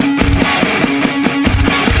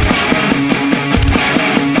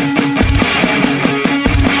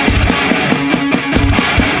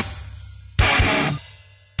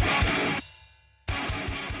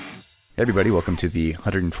Hey everybody, welcome to the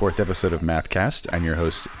 104th episode of Mathcast. I'm your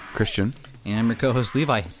host, Christian. And I'm your co-host,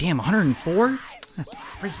 Levi. Damn, 104? That's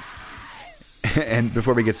crazy. And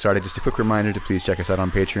before we get started, just a quick reminder to please check us out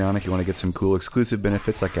on Patreon if you want to get some cool exclusive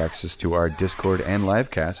benefits like access to our Discord and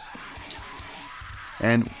Livecast.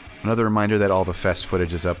 And another reminder that all the Fest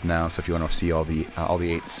footage is up now, so if you want to see all the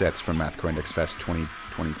 8 sets from Mathcore Index Fest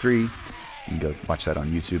 2023, you can go watch that on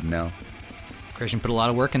YouTube now. Christian put a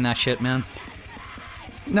lot of work in that shit, man.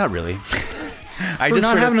 Not really. For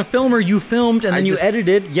not having a filmer, you filmed and then you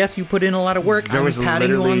edited. Yes, you put in a lot of work. I was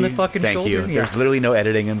patting you on the fucking shoulder. Thank you. Yes. There's literally no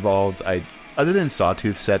editing involved. Other than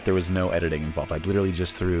Sawtooth set, there was no editing involved. I literally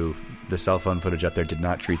just threw the cell phone footage up there, did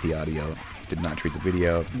not treat the audio, did not treat the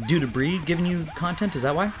video. Due to Bree giving you content, is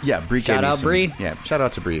that why? Yeah, Bree. Shout out Bree. Yeah, shout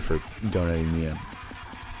out to Bree for donating me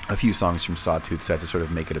a few songs from Sawtooth set to sort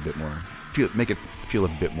of make it a bit more, feel a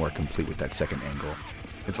bit more complete with that second angle.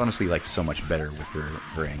 It's honestly like so much better with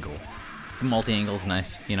her angle. The multi-angle's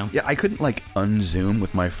nice, you know? Yeah, I couldn't like unzoom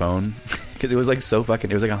with my phone because it was like so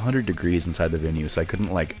fucking, it was like 100 degrees inside the venue, so I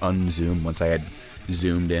couldn't like unzoom once I had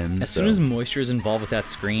zoomed in. As soon as moisture is involved with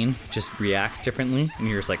that screen, just reacts differently, and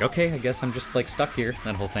you're just like, okay, I guess I'm just like stuck here,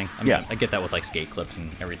 that whole thing. I mean, yeah. I get that with like skate clips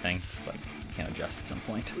and everything, just like can't adjust at some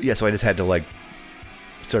point. Yeah, so I just had to like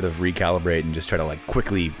sort of recalibrate and just try to like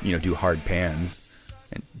quickly, do hard pans.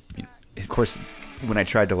 And of course, when I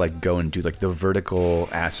tried to like go and do like the vertical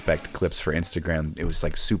aspect clips for Instagram, it was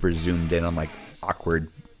like super zoomed in on like awkward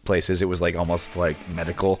places. It was like almost like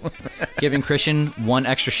medical. Giving Christian one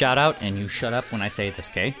extra shout out, and you shut up when I say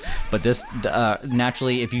this, okay? But this,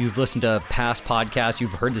 naturally, if you've listened to past podcasts,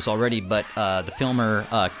 you've heard this already, but the filmer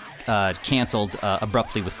canceled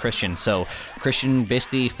abruptly with Christian. So Christian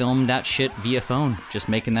basically filmed that shit via phone, just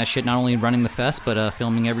making that shit, not only running the fest, but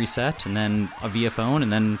filming every set, and then via phone,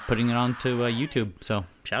 and then putting it onto YouTube. So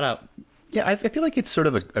shout out. Yeah, I feel like it's sort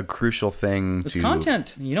of a crucial thing it's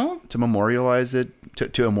content, to memorialize it,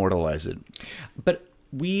 to immortalize it. But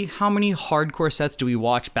how many hardcore sets do we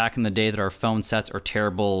watch back in the day that our phone sets are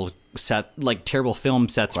terrible film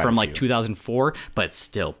sets from like 2004, but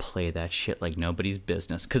still play that shit like nobody's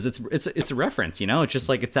business because it's a reference, it's just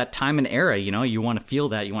like it's that time and era, you want to feel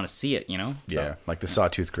that, you want to see it, Yeah, like the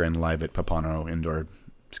Sawtooth Grin live at Papano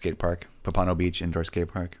Beach Indoor Skate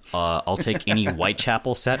Park. I'll take any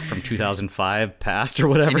Whitechapel set from 2005 past or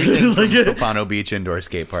whatever. Anything from Papano Beach Indoor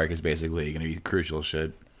Skate Park is basically going to be crucial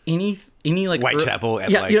shit. Any like Whitechapel,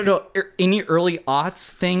 any early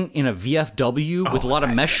aughts thing in a VFW with a lot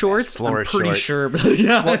of mesh shorts. I'm pretty sure.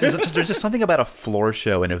 Yeah, there's just something about a floor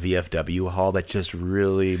show in a VFW hall that just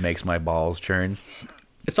really makes my balls churn.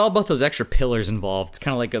 It's all about those extra pillars involved. It's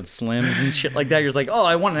kind of like a Slims and shit like that. You're just like, oh,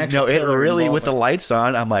 I want an extra. No, it really with the lights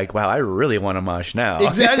on. I'm like, wow, I really want to mosh now.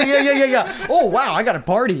 Exactly. Yeah. Oh wow, I got a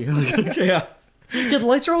party. Yeah. Yeah, the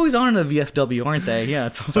lights are always on in a VFW, aren't they? Yeah,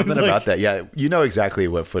 it's something about that. Yeah, you know exactly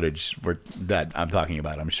what footage that I'm talking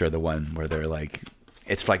about. I'm sure the one where they're like,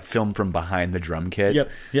 it's like filmed from behind the drum kit.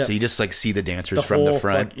 Yep. So you just like see the dancers from the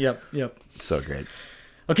front. Yep. It's so great.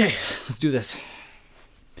 Okay, let's do this.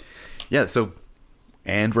 Yeah.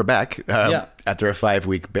 And we're back. After a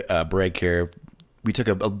 5-week break here. We took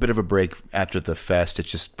a bit of a break after the fest. It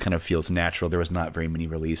just kind of feels natural. There was not very many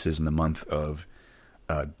releases in the month of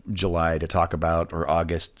July to talk about, or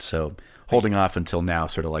August, so holding off until now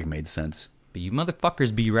sort of like made sense. But you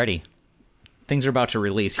motherfuckers be ready. Things are about to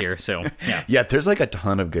release here, so yeah. Yeah, there's like a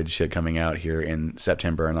ton of good shit coming out here in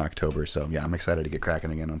September and October, so yeah, I'm excited to get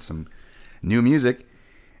cracking again on some new music.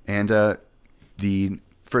 And the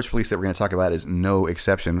first release that we're going to talk about is no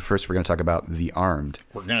exception. First, we're going to talk about The Armed.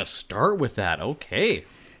 We're going to start with that, okay.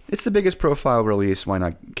 It's the biggest profile release, why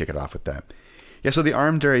not kick it off with that? Yeah, so The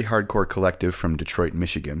Armed are a hardcore collective from Detroit,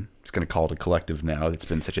 Michigan. It's going to call it a collective now. It's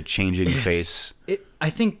been such a changing face. I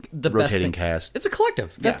think the rotating best thing, cast. It's a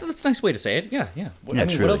collective. That's a nice way to say it. Yeah. What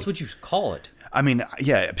else would you call it? I mean,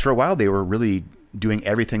 yeah, for a while they were really doing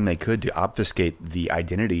everything they could to obfuscate the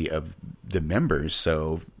identity of the members.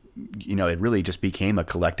 So, it really just became a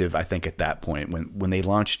collective, I think, at that point. When they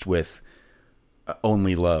launched with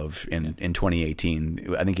Only Love in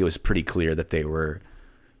 2018, I think it was pretty clear that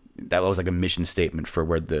that was like a mission statement for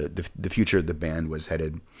where the future of the band was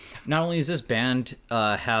headed. Not only does this band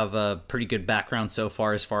have a pretty good background so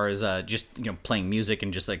far as just playing music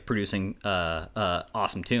and just like producing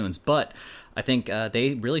awesome tunes, but I think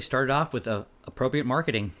they really started off with appropriate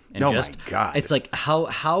marketing. And my God. It's like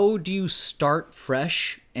how do you start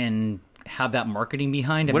fresh and have that marketing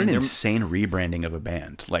behind? An insane rebranding of a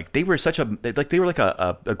band. Like they were like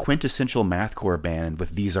a quintessential mathcore band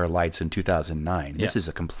with These Are Lights in 2009. This is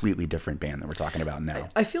a completely different band that we're talking about now.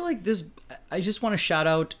 I feel like this. I just want to shout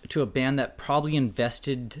out to a band that probably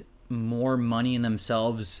invested more money in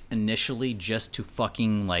themselves initially just to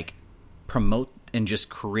fucking like promote and just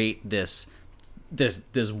create this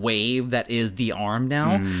wave that is the Arm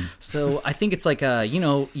now. So I think it's like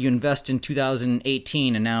you invest in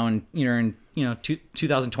 2018 and now you're in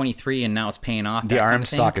 2023 and now it's paying off. The Arm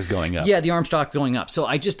stock is going up. Yeah, the Arm stock going up. So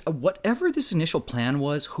I just whatever this initial plan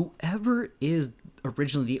was, whoever is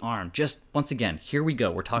originally the Arm, just once again, here we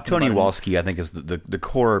go. We're talking Tony about Walski, I think, is the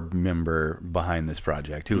core member behind this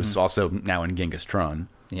project, who's also now in Genghis Tron.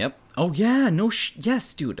 Yep. Oh yeah,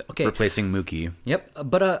 yes, dude. Okay. Replacing Mookie. Yep.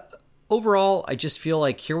 But overall, I just feel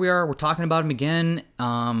like here we are. We're talking about him again.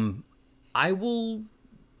 I will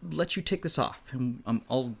let you take this off, and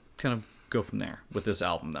I'll kind of go from there with this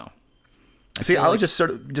album, though. I would just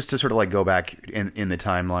to sort of like go back in the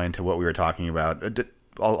timeline to what we were talking about.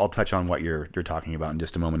 I'll touch on what you're talking about in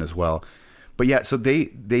just a moment as well. But yeah, so they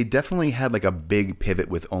definitely had like a big pivot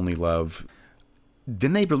with Only Love.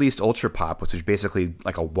 Then they released Ultra Pop, which is basically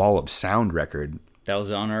like a wall of sound record. That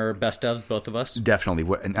was on our best ofs, both of us.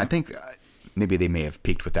 Definitely. And I think maybe they may have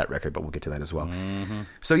peaked with that record, but we'll get to that as well.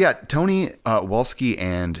 So yeah, Tony Walski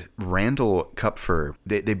and Randall Kupfer,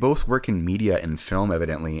 they both work in media and film,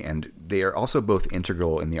 evidently, and they are also both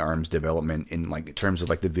integral in the Arm's development in like terms of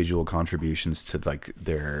like the visual contributions to like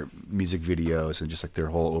their music videos and just like their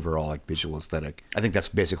whole overall like visual aesthetic. I think that's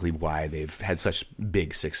basically why they've had such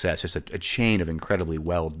big success. Just a chain of incredibly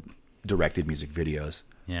well directed music videos.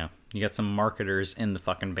 Yeah, you got some marketers in the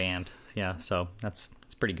fucking band. Yeah, so it's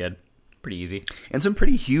pretty good. Pretty easy. And some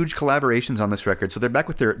pretty huge collaborations on this record. So they're back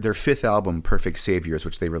with their fifth album, Perfect Saviors,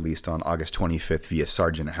 which they released on August 25th via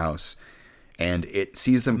Sargent House. And it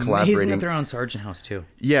sees them collaborating. Amazing that they're on Sargent House, too.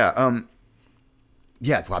 Yeah.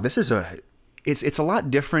 Wow, this is it's a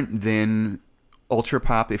lot different than Ultra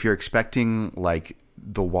Pop. If you're expecting, like,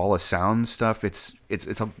 the wall of sound stuff, it's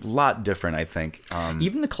a lot different, I think.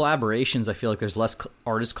 Even the collaborations, I feel like there's less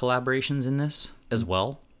artist collaborations in this as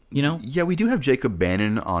well. You know? Yeah, we do have Jacob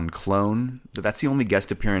Bannon on Clone, but that's the only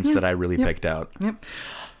guest appearance that I really picked out. Yep.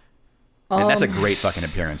 And that's a great fucking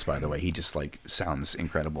appearance, by the way. He just, like, sounds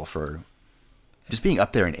incredible for just being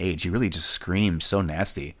up there in age. He really just screams so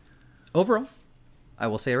nasty. Overall, I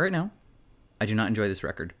will say right now, I do not enjoy this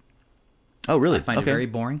record. Oh, really? I find it very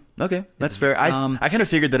boring. Okay, that's fair. I kind of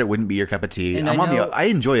figured that it wouldn't be your cup of tea. And I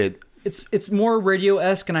enjoy it. It's more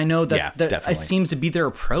radio-esque, and I know that definitely. it seems to be their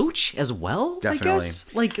approach as well. Definitely. I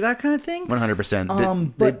guess, like that kind of thing.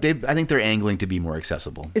 100%. But I think they're angling to be more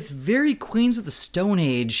accessible. It's very Queens of the Stone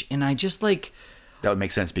Age, and I just like. That would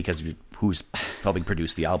make sense because of who's helping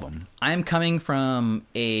produce the album. I'm coming from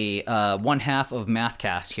a one half of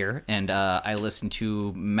Mathcast here, and I listen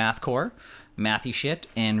to mathcore, mathy shit,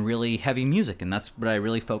 and really heavy music, and that's what I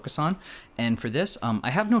really focus on. And for this, I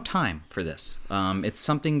have no time for this. It's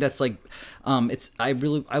something that's like, I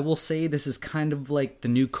will say this is kind of like the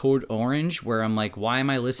new Code Orange, where I'm like, why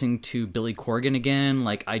am I listening to Billy Corgan again?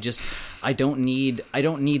 Like, I don't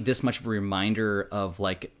need this much of a reminder of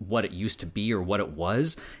like what it used to be or what it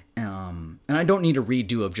was. And I don't need a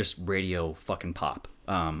redo of just radio fucking pop.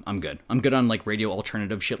 I'm good. I'm good on like radio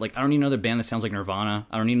alternative shit. Like I don't need another band that sounds like Nirvana.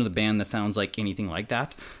 I don't need another band that sounds like anything like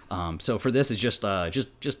that. So for this, it's just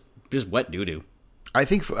wet doo doo. I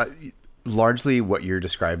think largely what you're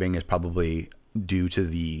describing is probably due to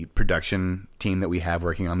the production team that we have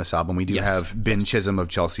working on this album. We do have Ben Chisholm of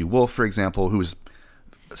Chelsea Wolf, for example, who's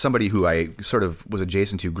somebody who I sort of was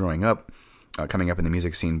adjacent to growing up, coming up in the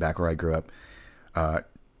music scene back where I grew up.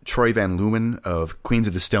 Troy Van Leeuwen of Queens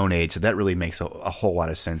of the Stone Age, so that really makes a whole lot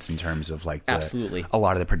of sense in terms of like absolutely a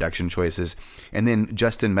lot of the production choices. And then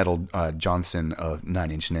Justin Metal Johnson of Nine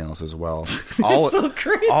Inch Nails as well, all so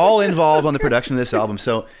crazy. all involved on the production of this album.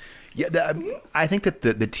 So yeah, I think that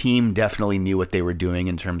the team definitely knew what they were doing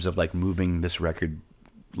in terms of like moving this record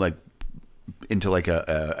like into like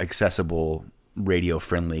a accessible, radio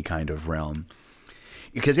friendly kind of realm.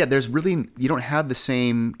 Because, yeah, you don't have the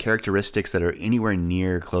same characteristics that are anywhere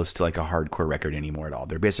near close to like a hardcore record anymore at all.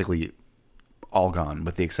 They're basically all gone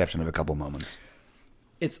with the exception of a couple moments.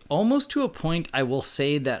 It's almost to a point, I will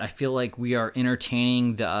say, that I feel like we are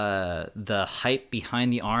entertaining the hype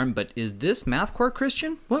behind the Arm, but is this mathcore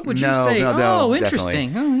Christian? What would you say? No, interesting.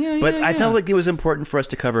 Definitely. Oh, yeah, but yeah. I felt like it was important for us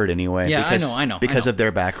to cover it anyway. Yeah, because, I know. Because of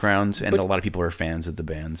their background, and a lot of people are fans of the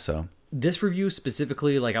band, so... This review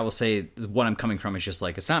specifically, like I will say, what I'm coming from is just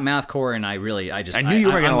like it's not mathcore, and I knew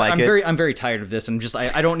you were gonna like it. I'm very tired of this. I'm just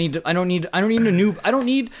I don't need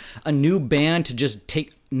a new band to just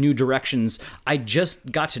take new directions. I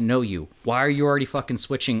just got to know you. Why are you already fucking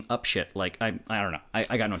switching up shit? Like I don't know.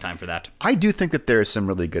 I got no time for that. I do think that there are some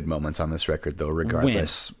really good moments on this record, though.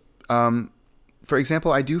 Regardless, for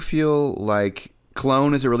example, I do feel like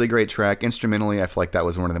Clone is a really great track. Instrumentally, I feel like that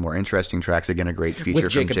was one of the more interesting tracks. Again, a great feature With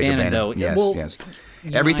from Jacob Jacob Bannon, though. Yes, Well, yes.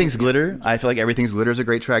 Everything's Glitter. I feel like Everything's Glitter is a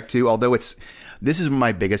great track too. Although this is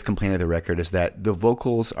my biggest complaint of the record is that the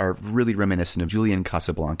vocals are really reminiscent of Julian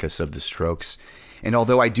Casablancas of the Strokes. And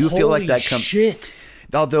although I do feel like that shit.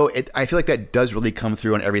 Although I feel like that does really come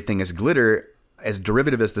through on Everything is Glitter, as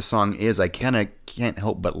derivative as the song is, I kind of can't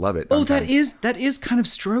help but love it. Oh, that is kind of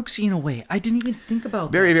Strokesy in a way. I didn't even think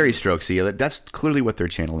about very, that. very Strokesy. That's clearly what they're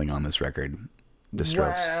channeling on this record. The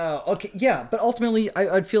Strokes. Wow. Okay. Yeah, but ultimately,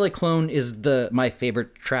 I'd feel like Clone is my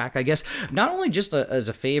favorite track. I guess not only just as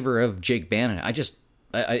a favor of Jake Bannon.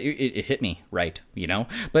 It hit me right,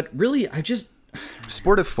 But really,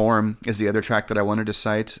 Sportive Form is the other track that I wanted to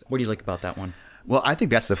cite. What do you like about that one? Well, I think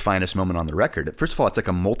that's the finest moment on the record. First of all, it's like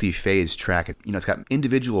a multi-phase track. It's got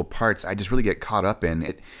individual parts I just really get caught up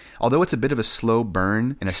in. Although it's a bit of a slow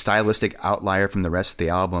burn and a stylistic outlier from the rest of the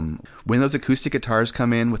album, when those acoustic guitars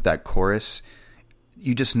come in with that chorus,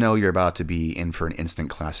 you just know you're about to be in for an instant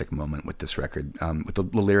classic moment with this record. With the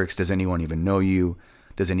lyrics, does anyone even know you?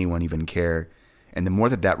 Does anyone even care? And the more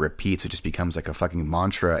that repeats, it just becomes like a fucking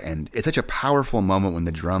mantra. And it's such a powerful moment when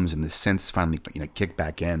the drums and the synths finally kick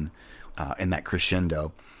back in that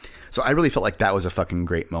crescendo. So I really felt like that was a fucking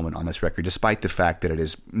great moment on this record, despite the fact that it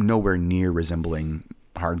is nowhere near resembling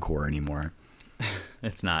hardcore anymore.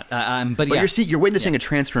 It's not. But yeah. You're witnessing a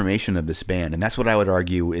transformation of this band, and that's what I would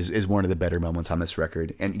argue is one of the better moments on this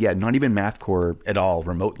record. And yeah, not even mathcore at all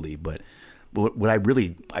remotely, but what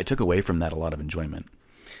I took away from that a lot of enjoyment.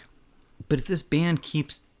 But if this band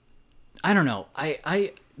keeps, I don't know,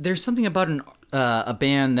 there's something about a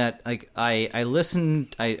band that I listen,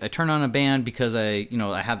 I turn on a band because I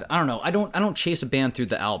don't chase a band through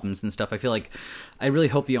the albums and stuff. I feel like I really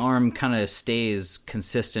hope the arm kind of stays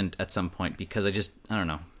consistent at some point because I don't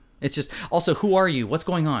know. It's just also, who are you? What's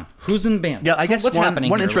going on? Who's in the band? Yeah, I guess what's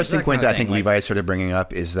happening one here? interesting point that I think Levi started bringing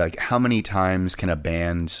up is like how many times can a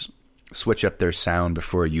band switch up their sound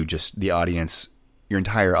before your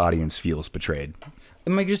entire audience feels betrayed?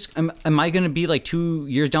 Am I going to be like 2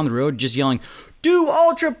 years down the road just yelling, do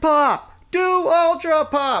ultra pop,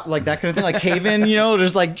 like that kind of thing, like cave in,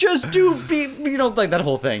 just do beat, like that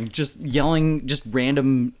whole thing, just yelling, just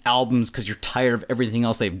random albums because you're tired of everything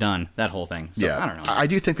else they've done, that whole thing. So, yeah, I don't know. I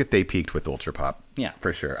do think that they peaked with ultra pop. Yeah,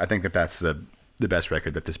 for sure. I think that's the best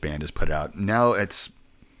record that this band has put out. Now it's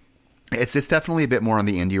definitely a bit more on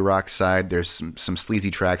the indie rock side. There's some sleazy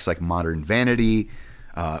tracks like Modern Vanity,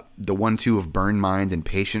 the 1-2 of Burn Mind and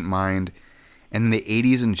Patient Mind, and then the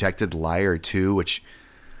 80s Injected Liar 2, which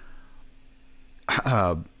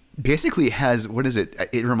basically has, what is it?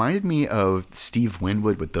 It reminded me of Steve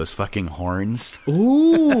Winwood with those fucking horns.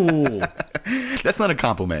 Ooh. That's not a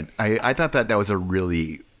compliment. I thought that was a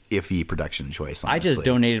really iffy production choice, honestly. I just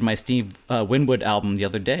donated my Steve Winwood album the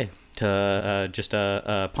other day to just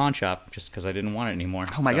a pawn shop just because I didn't want it anymore.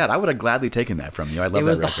 Oh my God, I would have gladly taken that from you. I love that record.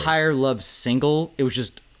 It was the Higher Love single. It was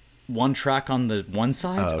just one track on the one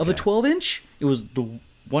side of the 12-inch. It was the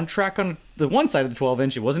one track on the one side of the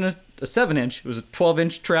 12-inch. It wasn't a 7-inch. It was a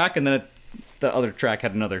 12-inch track, and then the other track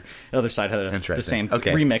had the other side had the same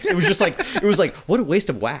remix. It was just like, what a waste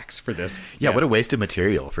of wax for this. Yeah, what a waste of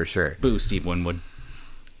material, for sure. Boo, Steve Winwood.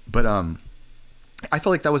 But I felt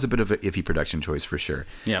like that was a bit of an iffy production choice for sure.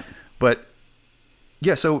 Yeah. But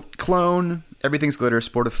yeah, so Clone, Everything's Glitter,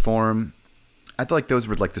 Sportive Form, I feel like those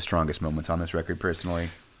were like the strongest moments on this record personally.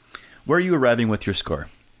 Where are you arriving with your score?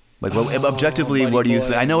 Like, objectively, what do you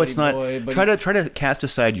think? I know it's not. Try to cast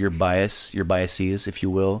aside your biases, if you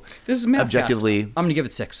will. This is Mathcast. Objectively, I'm gonna give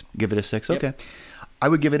it 6. Give it a 6. Yep. Okay, I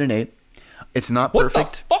would give it an 8. It's not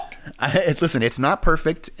perfect. What the fuck? Listen, it's not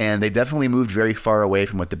perfect, and they definitely moved very far away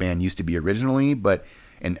from what the band used to be originally.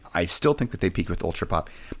 And I still think that they peaked with ultra pop.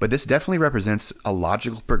 But this definitely represents a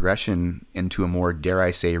logical progression into a more, dare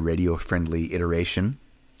I say, radio-friendly iteration.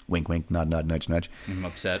 Wink, wink, nod, nod, nudge, nudge. I'm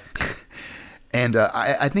upset. And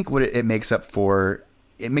I think what it makes up for,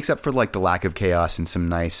 like the lack of chaos and some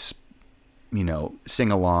nice,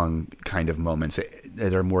 sing-along kind of moments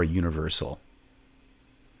that are more universal.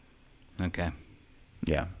 Okay.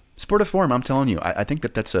 Yeah. Sportive Form, I'm telling you, I think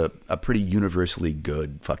that's a pretty universally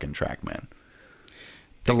good fucking track, man.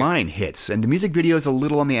 The line hits, and the music video is a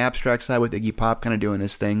little on the abstract side with Iggy Pop kind of doing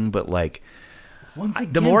his thing, but like,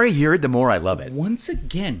 the more I hear it, the more I love it. Once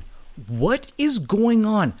again, what is going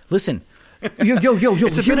on? Listen, yo,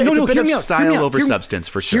 it's a bit of style over substance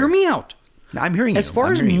for sure. Hear me out. I'm hearing you. As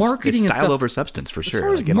far as marketing and style stuff, over substance for sure.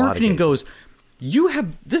 As far as marketing goes,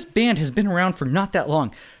 this band has been around for not that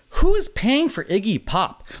long. Who is paying for Iggy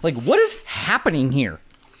Pop? Like, what is happening here?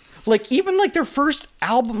 Like, even, like, their first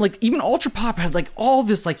album, like, even Ultra Pop had, like, all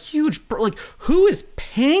this, like, huge, like, who is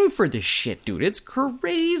paying for this shit, dude? It's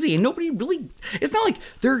crazy. And nobody really, it's not like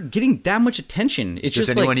they're getting that much attention. It's Does just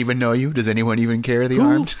anyone like, even know you? Does anyone even care, The who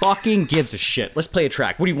Armed? fucking gives a shit? Let's play a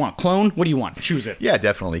track. What do you want? Clone? What do you want? Choose it. Yeah,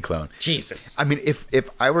 definitely Clone. Jesus. I mean, if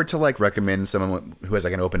I were to, like, recommend someone who has,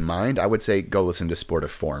 like, an open mind, I would say go listen to Sport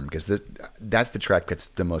of Form, because that's the track that's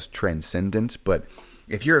the most transcendent. But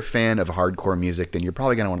if you're a fan of hardcore music, then you're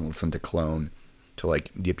probably going to want to listen to Clone to,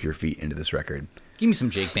 like, dip your feet into this record. Give me some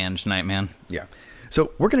Jake Band tonight, man. Yeah.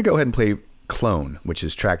 So we're going to go ahead and play Clone, which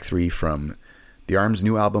is track 3 from The Arm's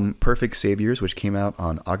new album, Perfect Saviors, which came out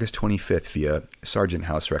on August 25th via Sargent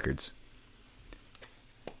House Records.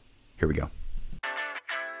 Here we go.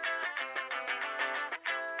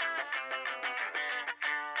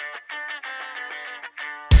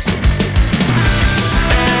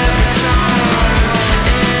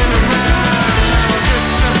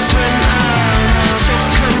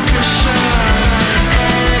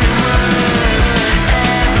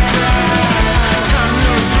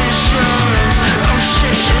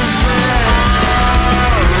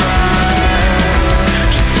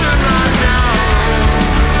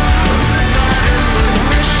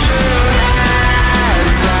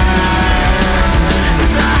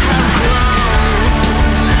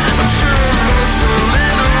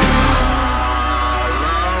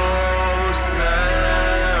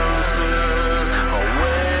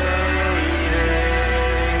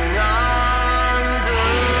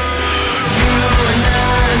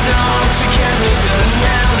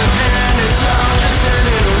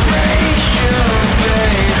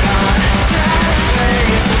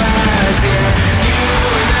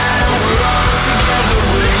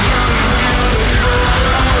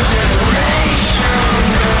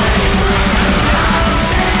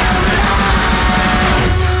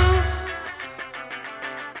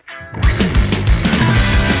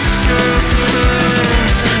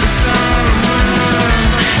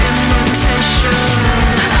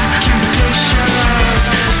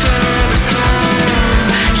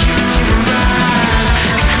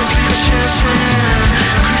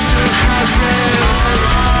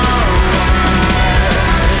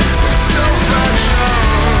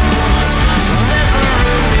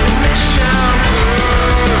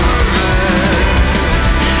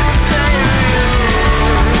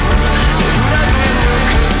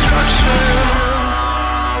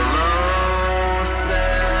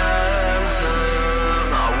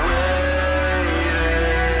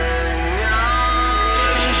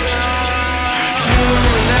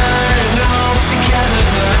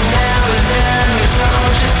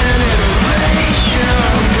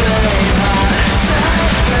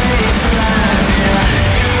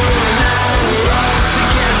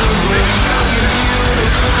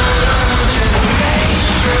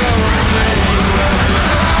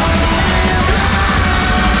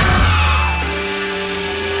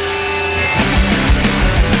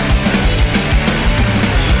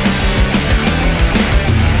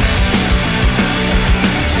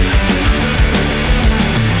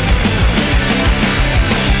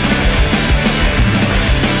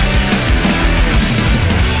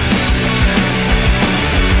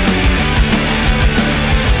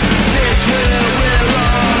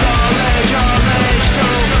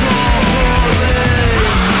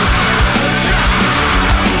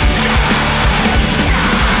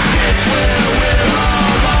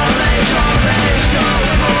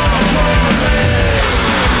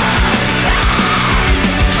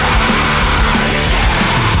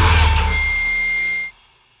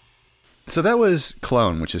 So that was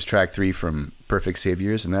Clone, which is track 3 from Perfect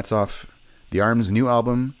Saviors, and that's off The Arm's new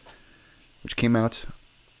album, which came out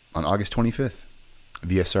on August 25th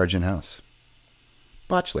via Sargent House.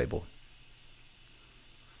 Botch label.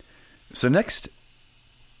 So next,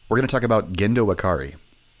 we're going to talk about Gendo Akari.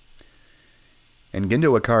 And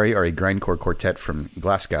Gendo Akari are a grindcore quartet from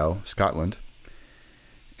Glasgow, Scotland.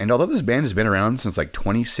 And although this band has been around since like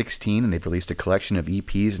 2016 and they've released a collection of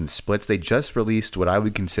EPs and splits, they just released what I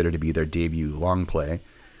would consider to be their debut long play,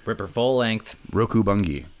 Ripper full length, Roku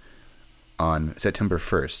Bungi, on September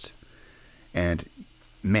 1st. And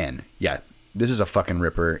man, yeah, this is a fucking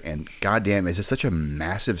ripper, and goddamn, is it such a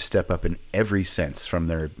massive step up in every sense from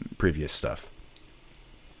their previous stuff.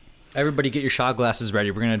 Everybody get your shot glasses ready.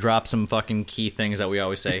 We're going to drop some fucking key things that we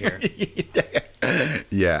always say here.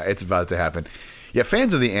 Yeah, it's about to happen. Yeah,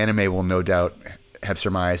 fans of the anime will no doubt have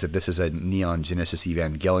surmised that this is a Neon Genesis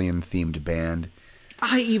Evangelion themed band.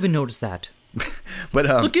 I even noticed that. But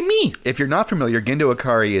look at me. If you're not familiar, Gendo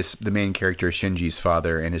Akari is the main character, Shinji's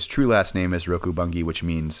father, and his true last name is Roku Bungi, which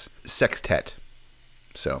means sextet.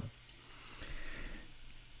 So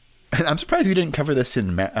I'm surprised we didn't cover this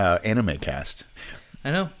in Anime Cast.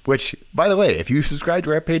 I know. Which, by the way, if you subscribe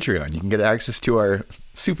to our Patreon, you can get access to our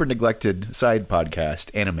super neglected side podcast,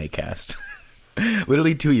 Anime Cast.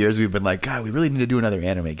 Literally 2 years we've been like, God, we really need to do another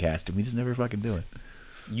Anime Cast, and we just never fucking do it.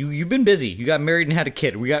 You've been busy. You got married and had a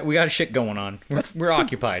kid. We got shit going on. We're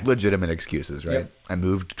occupied. Legitimate excuses, right? Yep. I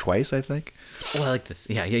moved twice, I think. Oh, I like this.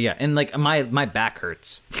 Yeah. And like my back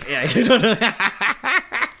hurts. Yeah.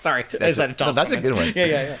 Sorry, I just had to toss. That's a good one.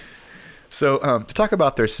 Yeah. So to talk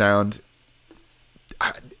about their sound,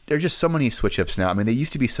 there are just so many switch ups now. I mean, they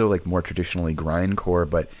used to be so like more traditionally grindcore,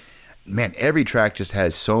 but man, every track just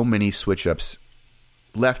has so many switch ups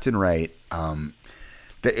left and right.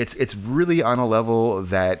 That it's really on a level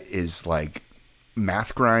that is like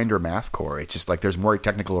math grind or mathcore. It's just like there's more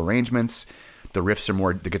technical arrangements. The riffs are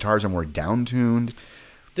more, the guitars are more down tuned.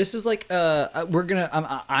 This is like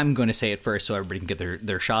I'm gonna say it first so everybody can get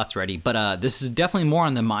their shots ready. But this is definitely more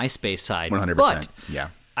on the MySpace side. 100%. But yeah,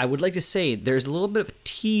 I would like to say there's a little bit of a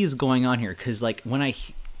tease going on here because like when I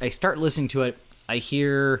start listening to it, I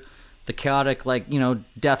hear the chaotic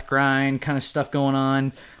death grind kind of stuff going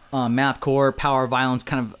on. Mathcore, power violence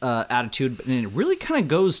kind of attitude, and it really kind of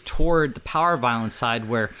goes toward the power violence side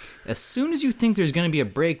where as soon as you think there's going to be a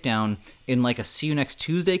breakdown in like a see you next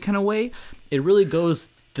Tuesday kind of way, it really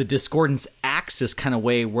goes the discordance axis kind of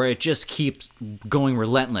way where it just keeps going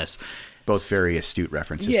relentless. Both very astute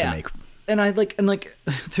references to make. And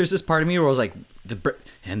there's this part of me where I was like, the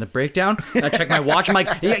breakdown. And I check my watch. I'm like,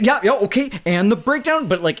 yeah, okay, and the breakdown.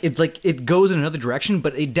 But it goes in another direction.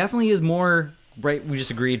 But it definitely is more. Right, we just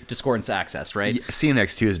agreed. Discordance access, right? Yeah, see you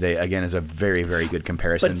next Tuesday again is a very, very good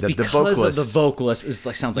comparison. But it's because of the vocalist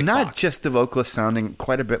sounds like not Fox. Just the vocalist sounding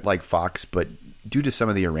quite a bit like Fox, but due to some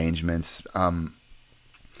of the arrangements. When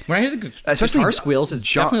I hear the guitar squeals,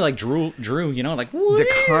 it's definitely like Drew, like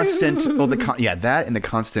the constant. That and the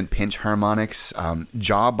constant pinch harmonics,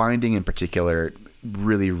 jaw binding in particular,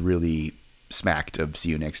 really, really smacked of See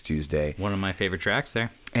You Next Tuesday. One of my favorite tracks there.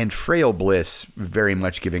 And Frail Bliss very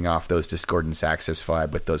much giving off those discordance access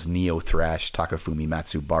vibe with those neo thrash Takafumi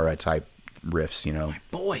Matsubara type riffs, My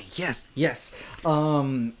boy, yes.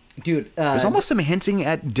 Dude, there's almost some hinting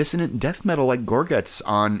at dissonant death metal like Gorguts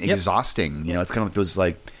on Exhausting. It's kind of like those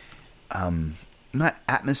like not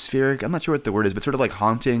atmospheric, I'm not sure what the word is, but sort of like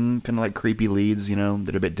haunting, kind of like creepy leads, that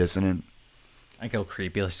are a bit dissonant. I go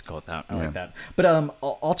creepy. Let's just go with that. I like that. But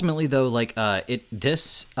ultimately, though, like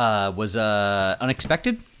this was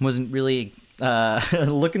unexpected. Wasn't really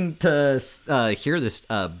looking to hear this,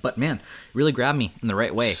 but man, it really grabbed me in the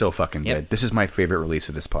right way. So fucking good. This is my favorite release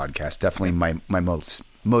of this podcast. Definitely my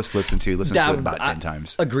most listened to. Listened to it about 10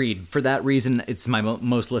 times. Agreed. For that reason, it's my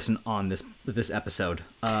most listened on this episode.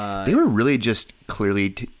 They were really just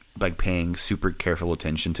clearly. Like paying super careful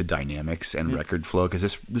attention to dynamics and record flow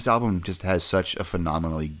because this album just has such a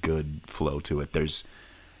phenomenally good flow to it.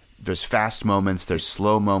 There's fast moments, there's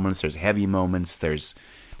slow moments, there's heavy moments, there's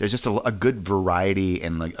just a good variety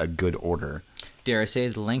and like a good order. Dare I say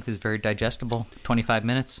the length is very digestible. 25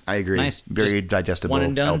 minutes. I agree. Nice. Very just digestible. One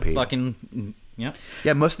and done. LP. Fucking yep.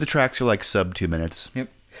 Yeah, most of the tracks are like sub 2 minutes. Yep.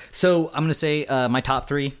 So I'm gonna say my top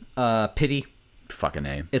three: Pity. Fucking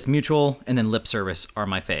A. It's Mutual, and then Lip Service are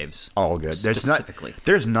my faves. All good.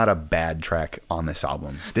 There's not a bad track on this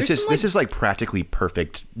album. This is like practically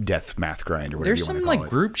perfect death math grind or whatever you want to call it. There's some like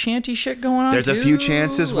group chanty shit going on. There's a few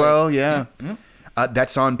chants as well. Yeah.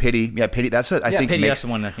 That's on Pity. Yeah, Pity. That's it. I think Pity. That's the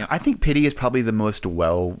one. I think Pity is probably the most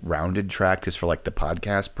well-rounded track, just for like the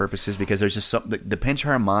podcast purposes, because there's just the pinch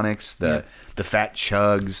harmonics, the fat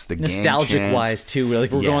chugs, the nostalgic wise too. Really,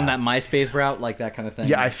 if we're going that MySpace route, like that kind of thing.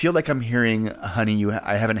 Yeah, I feel like I'm hearing "Honey,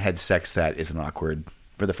 I haven't had sex that isn't awkward"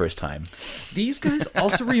 for the first time. These guys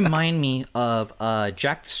also remind me of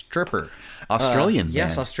Jack the Stripper. Australian band.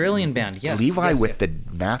 Yes, Australian band. Yes. Levi with the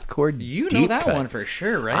mathcore. You know that one for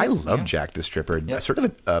sure, right? I love Jack the Stripper. Yep. Sort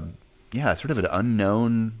of an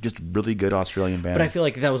unknown, just really good Australian band. But I feel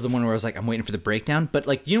like that was the one where I was like, I'm waiting for the breakdown. But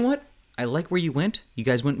like, you know what? I like where you went. You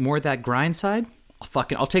guys went more that grind side.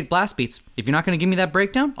 I'll take blast beats. If you're not going to give me that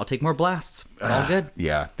breakdown, I'll take more blasts. It's all good.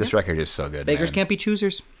 Yeah, this record is so good. Beggars can't be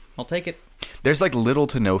choosers. I'll take it. There's like little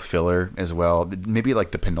to no filler as well. Maybe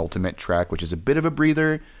like the penultimate track, which is a bit of a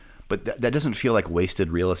breather. But that doesn't feel like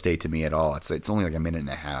wasted real estate to me at all. It's only like a minute and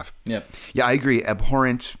a half. Yep. Yeah, I agree.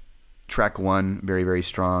 Abhorrent, track 1, very, very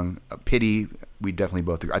strong. Pity, we definitely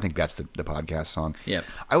both agree. I think that's the podcast song. Yep.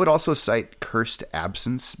 I would also cite Cursed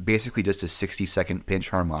Absence, basically just a 60-second pinch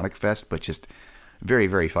harmonic fest, but just very,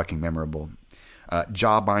 very fucking memorable.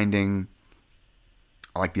 Jaw Binding,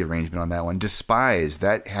 I like the arrangement on that one. Despise,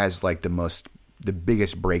 that has like the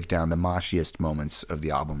biggest breakdown, the moshiest moments of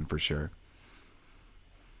the album for sure.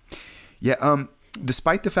 Yeah,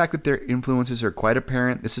 despite the fact that their influences are quite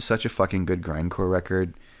apparent, this is such a fucking good grindcore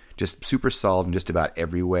record. Just super solid in just about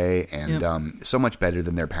every way, and so much better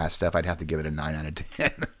than their past stuff. I'd have to give it a 9 out of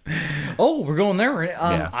 10. Oh, we're going there.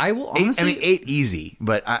 I will honestly... 8 easy,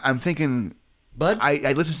 but I'm thinking... Bud?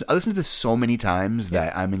 I listened to this so many times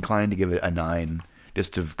that I'm inclined to give it a 9.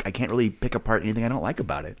 I can't really pick apart anything I don't like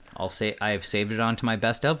about it. I'll say I've saved it onto my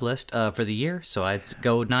best of list for the year, so I'd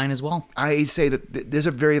go 9 as well. I say that there's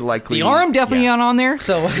a very likely... The arm definitely not on there,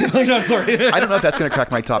 so... No, sorry. I don't know if that's going to crack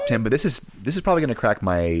my top 10, but this is probably going to crack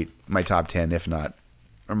my top 10, if not...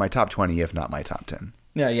 Or my top 20, if not my top 10.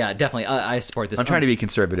 Yeah, definitely. I support this. I'm trying to be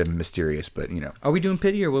conservative and mysterious, but, you know... Are we doing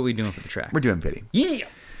pity, or what are we doing for the track? We're doing pity. Yeah!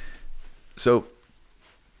 So,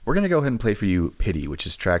 we're going to go ahead and play for you Pity, which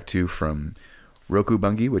is track 2 from... Roku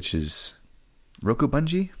Bungie, which is Roku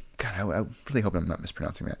Bungie? God, I really hope I'm not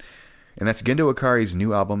mispronouncing that. And that's Gendo Akari's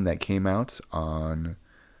new album that came out on,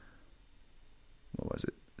 what was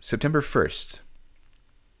it? September 1st.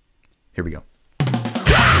 Here we go.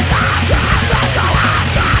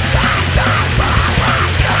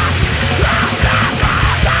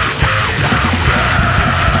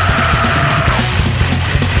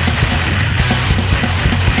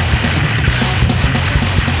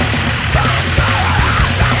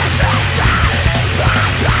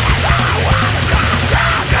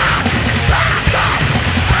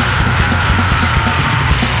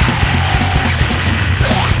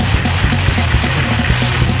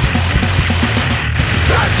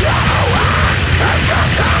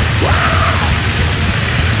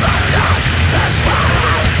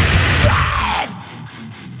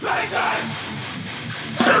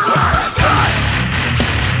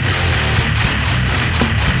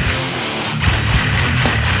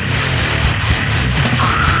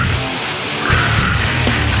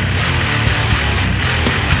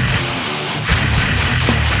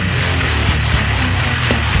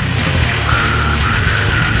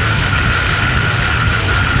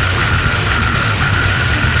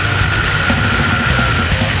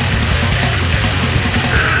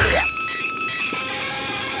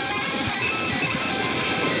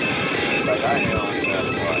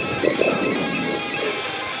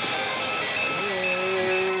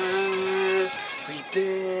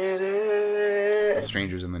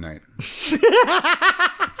 Strangers in the Night. Who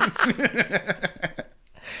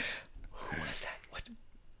was that? What?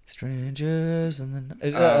 Strangers in the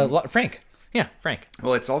Night. Frank. Yeah, Frank.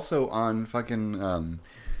 Well, it's also on fucking.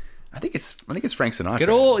 I think it's Frank Sinatra. Good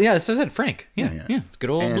old. Yeah, this is it. Frank. Yeah. It's good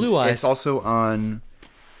old Blue Eyes. It's also on.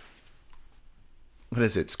 What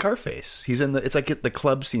is it? Scarface. He's in the. It's like the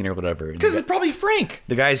club scene or whatever. Because it's probably Frank.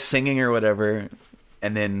 The guy's singing or whatever,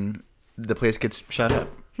 and then the place gets shut up.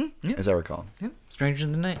 Yeah. As I recall. Yeah. Strangers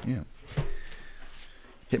in the Night. Yeah.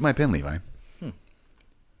 Hit my pen, Levi.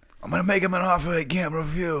 I'm gonna make him an offer he can't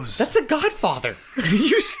refuse. That's The Godfather.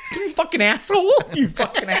 You fucking asshole. You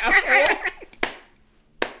fucking asshole.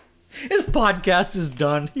 His podcast is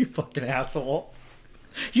done. You fucking asshole.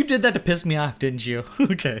 You did that to piss me off, didn't you?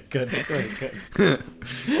 Okay, good.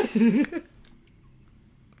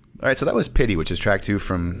 All right, so that was Pity, which is track 2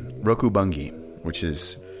 from Roku Bungie, which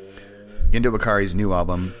is Gendo Akari's new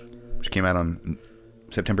album, which came out on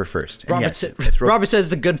September 1st. Robert says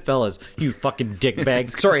the Goodfellas. You fucking dickbag.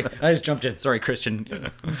 Sorry, I just jumped in. Sorry, Christian.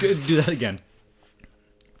 Do that again.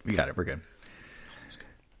 We got it. We're good.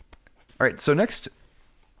 All right, so next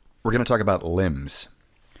we're going to talk about Limbs.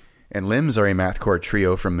 And Limbs are a mathcore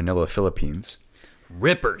trio from Manila, Philippines.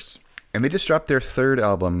 Rippers. And they just dropped their third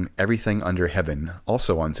album, Everything Under Heaven,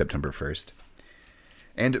 also on September 1st.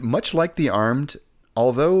 And much like The Armed,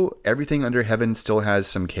 although Everything Under Heaven still has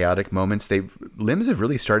some chaotic moments, Limbs have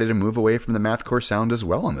really started to move away from the mathcore sound as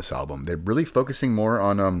well on this album. They're really focusing more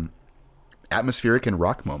on atmospheric and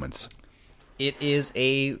rock moments. It is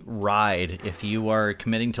a ride. If you are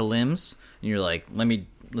committing to Limbs, and you're like,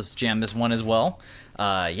 let's jam this one as well.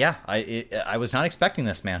 I was not expecting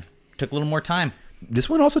this, man. Took a little more time. This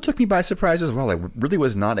one also took me by surprise as well. I really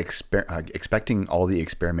was not expecting all the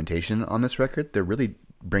experimentation on this record. They're really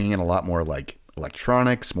bringing in a lot more like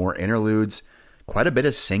electronics, more interludes, quite a bit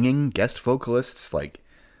of singing, guest vocalists, like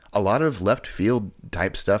a lot of left field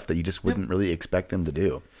type stuff that you just wouldn't really expect them to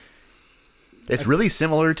do. It's really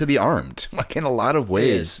similar to The Armed, like in a lot of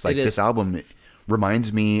ways. This album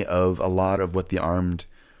reminds me of a lot of what The Armed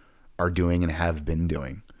are doing and have been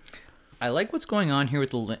doing. I like what's going on here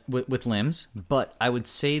with Limbs, but I would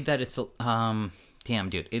say that it's damn,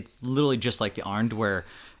 dude, it's literally just like The Armed,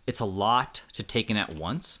 it's a lot to take in at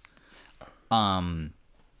once.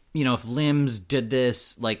 If Limbs did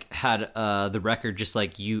this, like had the record just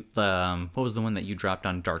like you, what was the one that you dropped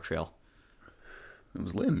on Dark Trail? It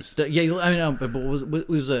was Limbs. Yeah, I mean, but it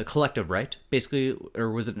was a collective, right? Basically, or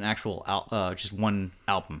was it an actual just one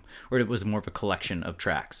album, or it was more of a collection of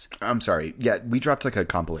tracks? I'm sorry. Yeah, we dropped like a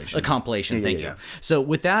compilation. A compilation. Yeah, thank yeah, you. yeah. So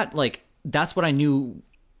with that, like that's what I knew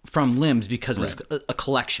from Limbs because it was a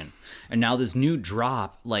collection, and now this new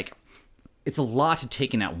drop, like it's a lot to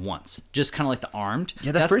take in at once. Just kind of like the Armed.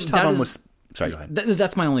 Yeah, the first album was. Sorry, go ahead.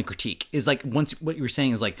 That's my only critique. Is like once what you were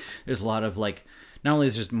saying is like there's a lot of like. Not only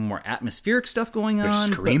is there more atmospheric stuff going on,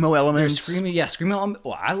 there's screamo elements. Screamo elements.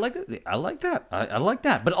 Well, I like it. I like that. I like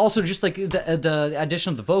that. But also just like the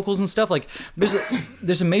addition of the vocals and stuff. Like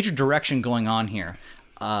there's a major direction going on here.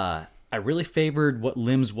 I really favored what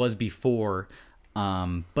Limbs was before,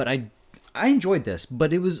 but I enjoyed this.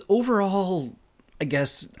 But it was overall, I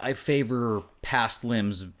guess I favor past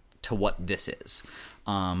Limbs to what this is.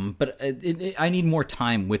 But I need more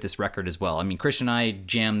time with this record as well. I mean, Christian and I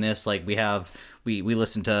jam this. Like we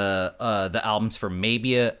listen to the albums for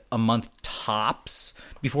maybe a month tops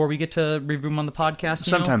before we get to review them on the podcast.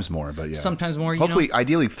 Sometimes more, but yeah. Sometimes more. Hopefully,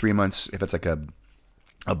 ideally 3 months. If it's like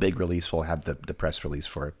a big release, we'll have the press release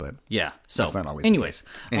for it. But yeah. So, that's not always anyways,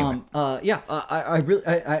 anyway. I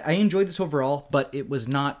really enjoyed this overall, but it was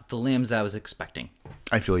not the Limbs that I was expecting.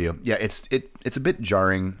 I feel you. Yeah, it's a bit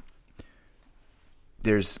jarring.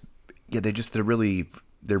 They're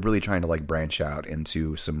really trying to like branch out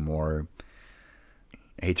into some more,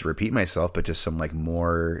 I hate to repeat myself, but just some like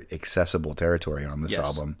more accessible territory on this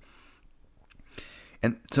album.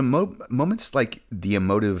 And some moments like the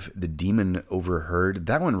Demon Overheard,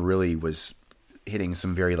 that one really was hitting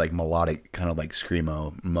some very like melodic kind of like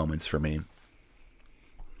screamo moments for me.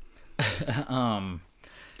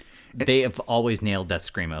 They have always nailed that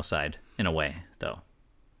screamo side in a way, though.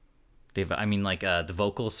 The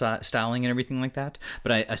vocal styling and everything like that.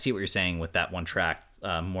 But I see what you're saying with that one track,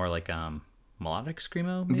 more like melodic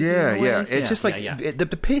screamo. Maybe, yeah. It's just like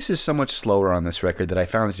the pace is so much slower on this record that I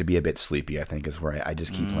found it to be a bit sleepy. I think is where I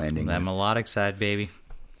just keep landing. That melodic side, baby.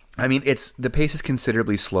 I mean, the pace is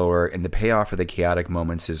considerably slower, and the payoff of the chaotic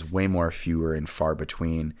moments is way more fewer and far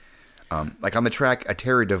between. Like on the track "A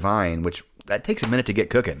Terror Divine," which that takes a minute to get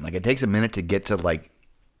cooking. Like it takes a minute to get to like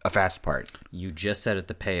a fast part. You just said it.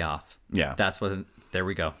 The payoff. Yeah, that's what. There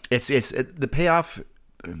we go. It's the payoff.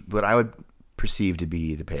 What I would perceive to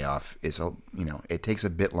be the payoff is, it takes a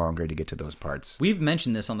bit longer to get to those parts. We've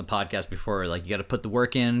mentioned this on the podcast before. Like you got to put the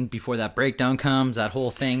work in before that breakdown comes. That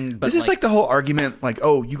whole thing. But this is like the whole argument. Like,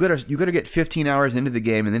 oh, you gotta get 15 hours into the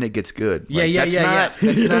game and then it gets good. Like, That's not.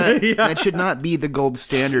 That should not be the gold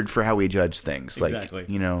standard for how we judge things. Like, exactly.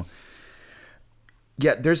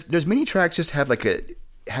 Yeah. There's many tracks just have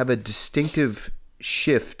a distinctive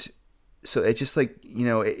shift. So it's just like,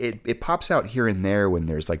 it pops out here and there when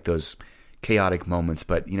there's like those chaotic moments,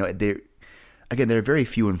 but they're very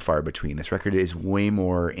few and far between. This record is way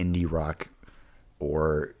more indie rock,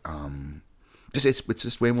 or it's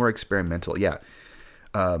just way more experimental. Yeah,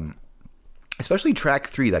 especially track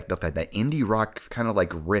 3, that indie rock kind of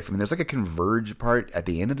like riff. I mean, there's like a converge part at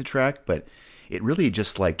the end of the track, but it really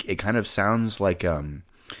just like it kind of sounds like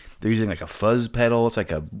they're using like a fuzz pedal. It's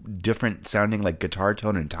like a different sounding like guitar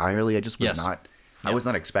tone entirely. I just was not. Yeah. I was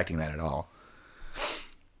not expecting that at all.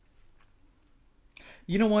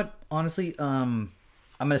 You know what? Honestly, I'm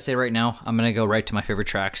gonna say right now, I'm gonna go right to my favorite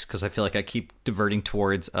tracks because I feel like I keep diverting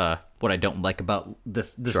towards what I don't like about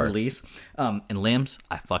this release. And Limbs,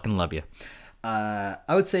 I fucking love you. I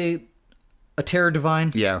would say A Terror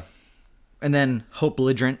Divine. Yeah. And then Hope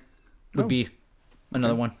Belligerent would be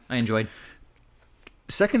another one I enjoyed.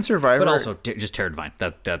 Second Survivor, but also just Terror Divine.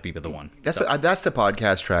 That'd be the one. That's the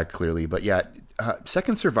podcast track clearly, but yeah,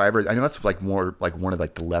 Second Survivor. I know that's like more like one of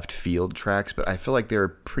like the left field tracks, but I feel like they were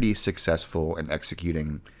pretty successful in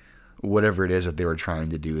executing whatever it is that they were trying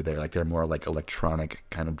to do there. Like they're more like electronic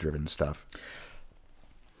kind of driven stuff.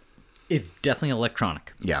 It's definitely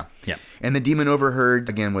electronic. Yeah. Yeah. And the Demon Overheard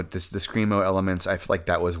again with the screamo elements. I feel like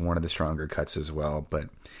that was one of the stronger cuts as well, but.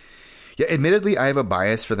 Yeah, admittedly, I have a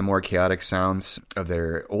bias for the more chaotic sounds of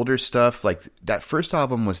their older stuff. Like, that first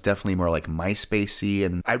album was definitely more like MySpace-y,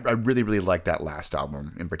 and I really, really like that last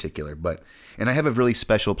album in particular. And I have a really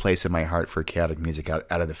special place in my heart for chaotic music out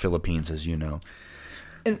of the Philippines, as you know.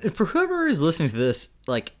 And for whoever is listening to this,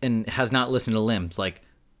 like, and has not listened to Limbs, like,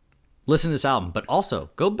 listen to this album, but also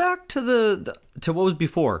go back to to what was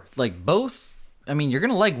before. Like, both. I mean, you're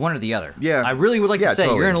gonna like one or the other. Yeah, I really would like to say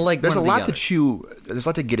totally. You're gonna like. There's one a or lot the other. to chew. There's a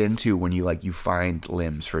lot to get into when you find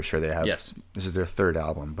Limbs for sure. They have. Yes. This is their third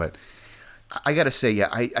album, but I gotta say, yeah,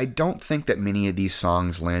 I don't think that many of these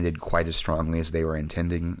songs landed quite as strongly as they were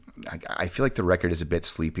intending. I feel like the record is a bit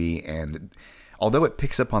sleepy, and although it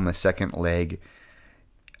picks up on the second leg,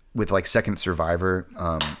 with like Second Survivor.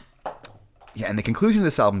 Yeah, and the conclusion of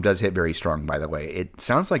this album does hit very strong, by the way. It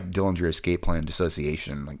sounds like Dillinger Escape Plan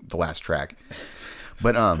Dissociation, like the last track.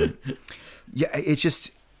 But yeah, it's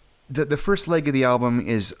just the first leg of the album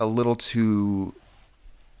is a little too,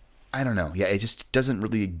 I don't know. Yeah, it just doesn't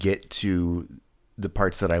really get to the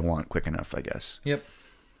parts that I want quick enough, I guess. Yep.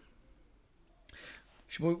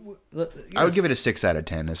 I would give it a 6 out of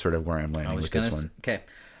 10 is sort of where I'm landing with this one. Okay.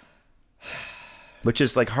 Which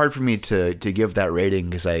is like hard for me to give that rating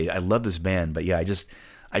because I love this band, but yeah,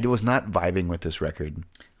 I was not vibing with this record.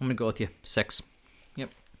 I'm gonna go with you 6.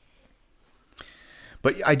 Yep.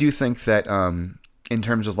 But I do think that in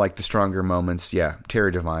terms of like the stronger moments, yeah,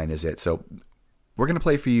 Terror Divine is it. So we're gonna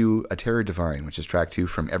play for you a Terror Divine, which is track 2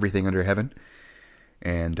 from Everything Under Heaven,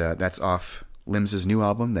 and that's off Limbs' new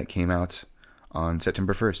album that came out on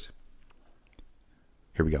September 1st.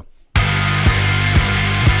 Here we go.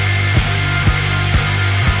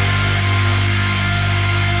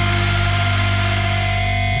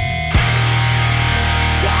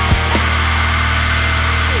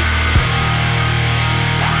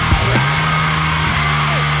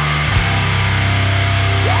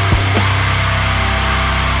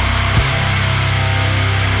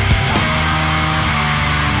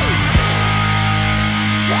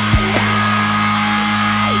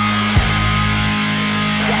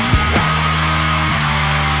 Yeah.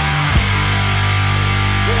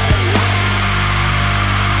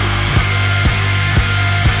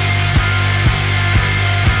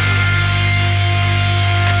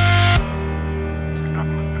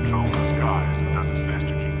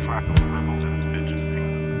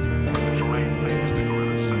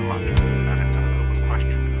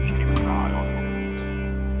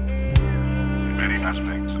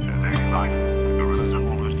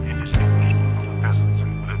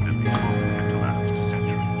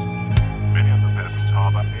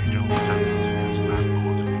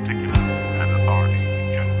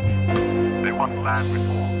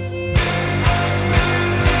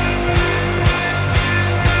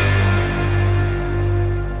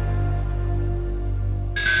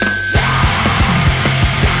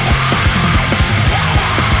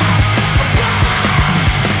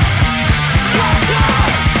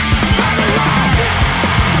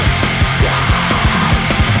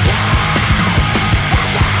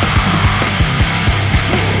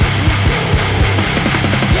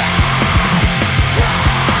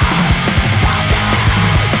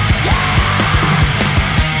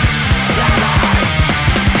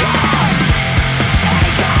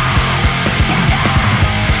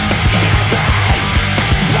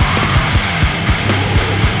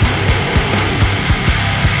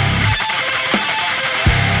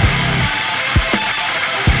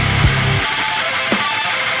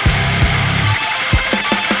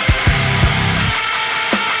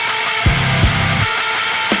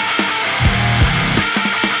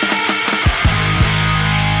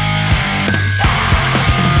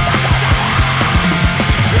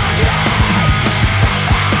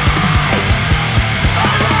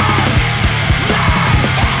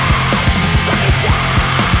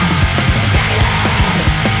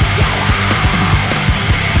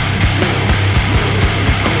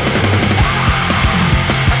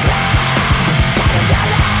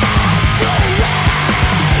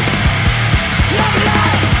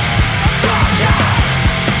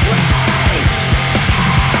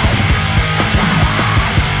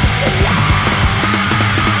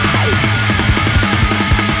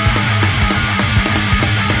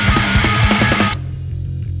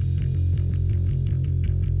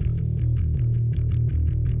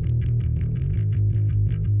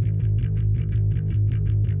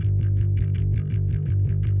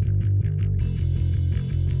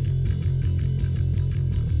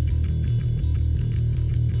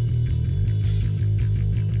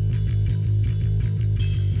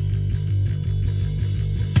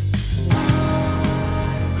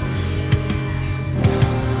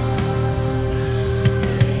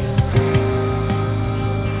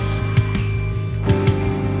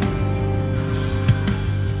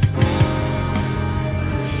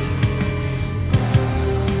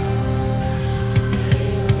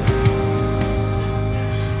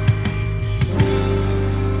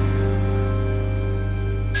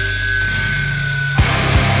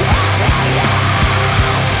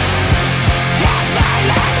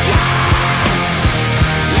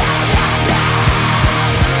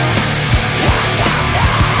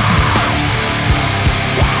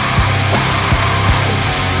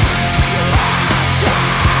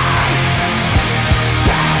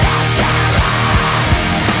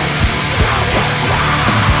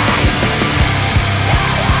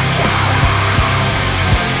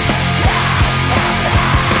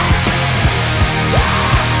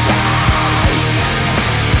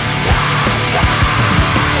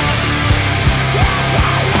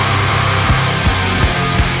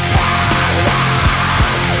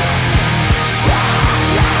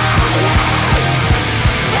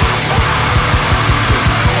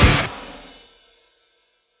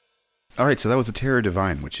 All right, so that was The Terror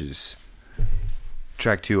Divine, which is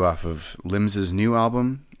track 2 off of Limbs' new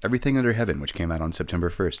album, Everything Under Heaven, which came out on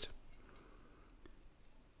September 1st.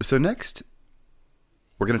 So next,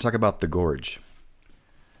 we're going to talk about The Gorge.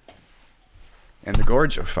 And The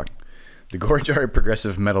Gorge, The Gorge are a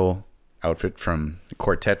progressive metal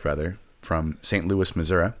quartet from St. Louis,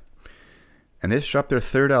 Missouri. And they just dropped their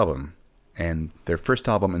 3rd album, and their first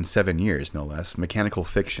album in 7 years, no less, Mechanical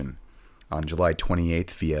Fiction, on July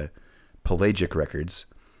 28th via Pelagic Records.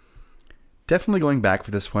 Definitely going back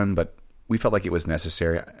for this one, but we felt like it was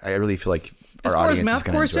necessary. I really feel like our audience is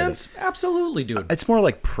going to enjoy it. Absolutely, dude. It's more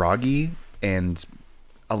like proggy and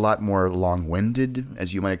a lot more long-winded,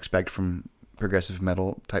 as you might expect from progressive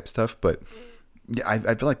metal type stuff. But yeah,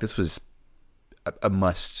 I feel like this was a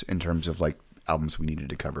must in terms of like albums we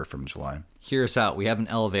needed to cover from July. Hear us out. We have an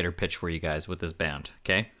elevator pitch for you guys with this band.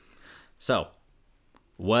 Okay, so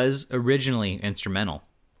was originally instrumental,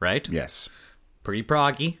 right? Yes. Pretty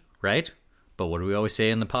proggy, right? But what do we always say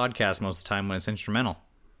in the podcast most of the time when it's instrumental?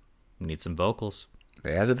 We need some vocals.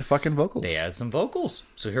 They added the fucking vocals. They added some vocals.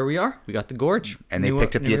 So here we are. We got The Gorge. And they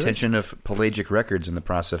picked up the attention of Pelagic Records in the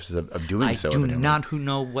process of doing so. I do not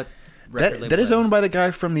know what record that is owned by the guy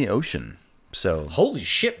from The Ocean. So holy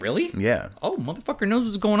shit, really? Yeah. Oh, motherfucker knows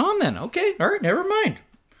what's going on then. Okay, all right, never mind.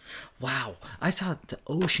 Wow, I saw The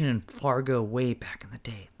Ocean in Fargo way back in the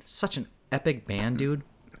day. Such an epic band, dude.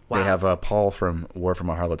 Wow. They have Paul from War from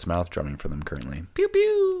a Harlot's Mouth drumming for them currently. Pew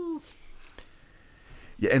pew.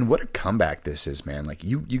 Yeah, and what a comeback this is, man. Like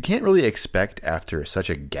you can't really expect after such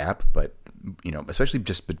a gap, but you know, especially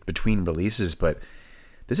just between releases, but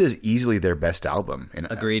this is easily their best album. And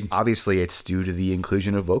agreed. Obviously, it's due to the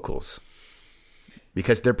inclusion of vocals.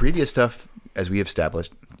 Because their previous stuff, as we have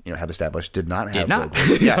established, did not have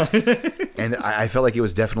vocals. Yeah. And I felt like it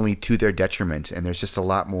was definitely to their detriment, and there's just a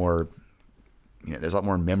lot more there's a lot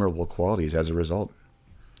more memorable qualities as a result.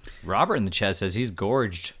 Robert in the chat says he's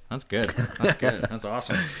gorged. That's good. That's good. That's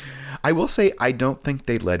awesome. I will say I don't think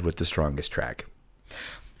they led with the strongest track.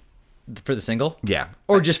 For the single? Yeah.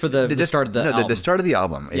 Or just for the start of the album? The start of the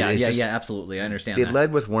album. Yeah, absolutely. I understand They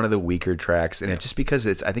led with one of the weaker tracks, and it's just because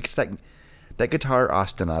I think it's that guitar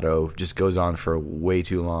ostinato just goes on for way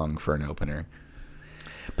too long for an opener.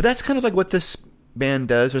 But that's kind of like what this band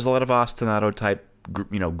does. There's a lot of ostinato type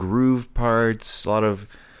groove parts, a lot of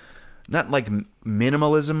not like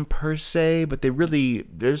minimalism per se, but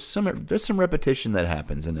there's some repetition that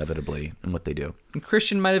happens inevitably in what they do. And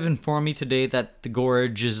Christian might have informed me today that The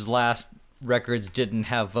Gorge's last records didn't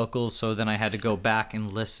have vocals, so then I had to go back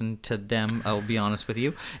and listen to them, I'll be honest with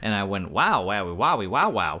you, and I went wow, wowie,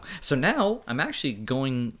 wowie, wow. So now I'm actually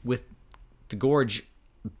going with The Gorge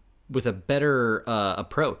with a better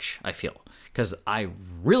approach, I feel, because I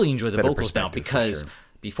really enjoy the better vocals now, because sure.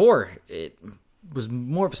 Before it was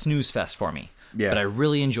more of a snooze fest for me. Yeah. But I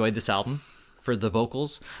really enjoyed this album for the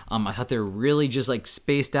vocals. I thought they were really just like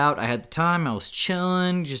spaced out. I had the time. I was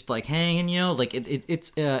chilling, just like hanging. Like it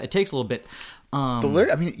takes a little bit.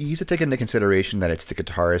 You have to take into consideration that it's the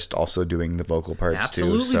guitarist also doing the vocal parts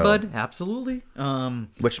absolutely, too. So, bud. Absolutely.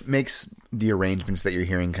 Which makes the arrangements that you're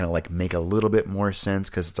hearing kind of like make a little bit more sense,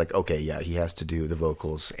 because it's like, okay, yeah, he has to do the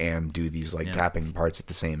vocals and do these like tapping parts at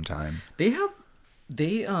the same time. They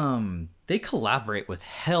collaborate with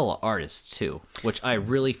hella artists too, which I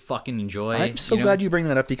really fucking enjoy. I'm so glad you bring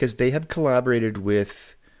that up, because they have collaborated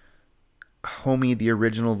with Homie, the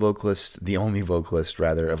original vocalist, the only vocalist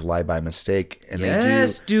rather, of Lie by Mistake, and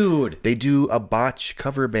dude. They do a botch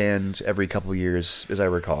cover band every couple years, as I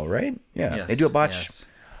recall, right? Yeah, yes, they do a botch. Yes.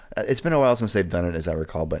 It's been a while since they've done it, as I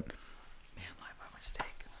recall, but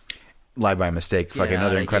Lie by Mistake, fucking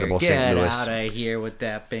another incredible St. Louis. Get out of here with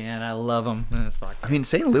that band. I love them. That's fucking. I mean,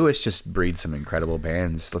 St. Louis just breeds some incredible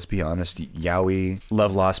bands. Let's be honest. Yowie,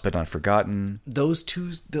 Love Lost But Not Forgotten. Those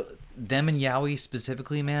two, them and Yowie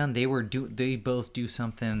specifically, man, they both do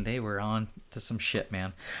something. They were on to some shit,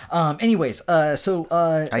 man. Anyways, I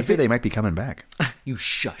hear they might be coming back. You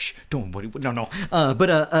shush. Don't. No.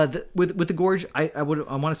 But with the Gorge, I want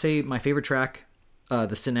to say my favorite track,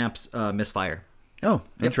 the Synapse Misfire. Oh,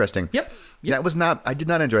 interesting. Yep. I did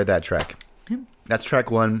not enjoy that track. Yep. That's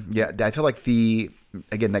track 1. Yeah, I feel like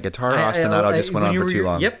that guitar ostinato just went on for too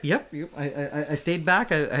long. Yep. I stayed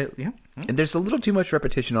back. And there's a little too much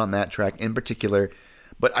repetition on that track in particular,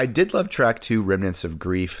 but I did love track 2, Remnants of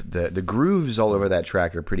Grief. The grooves all over that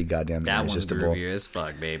track are pretty goddamn irresistible. That one's groovy as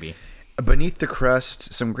fuck, baby. Beneath the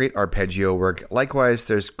Crust, some great arpeggio work. Likewise,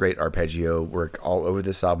 there's great arpeggio work all over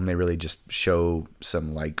this album. They really just show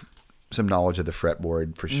some knowledge of the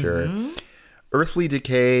fretboard for sure. Mm-hmm. Earthly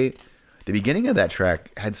Decay, The beginning of that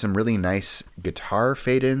track had some really nice guitar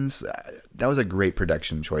fade-ins. That was a great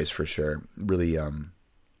production choice for sure. Really, some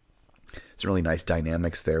really nice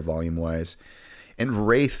dynamics there, volume-wise. And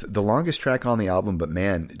Wraith, the longest track on the album, but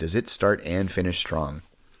man, does it start and finish strong.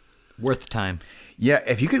 Worth the time. Yeah,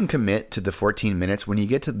 if you can commit to the 14 minutes, when you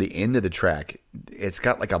get to the end of the track, it's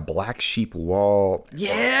got like a black sheep wall,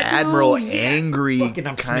 Admiral angry Fucking,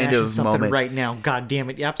 I'm kind of moment right now. God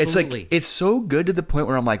damn it, absolutely. It's so good to the point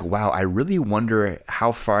where I'm like, wow, I really wonder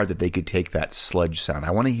how far that they could take that sludge sound.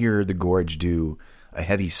 I want to hear the Gorge do a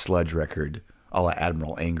heavy sludge record, a la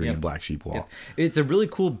Admiral Angry and Black Sheep Wall. Yep. It's a really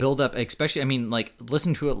cool build-up, especially, I mean, like,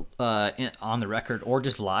 listen to it on the record or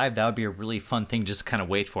just live. That would be a really fun thing just to kind of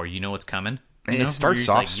wait for. You know what's coming. And it starts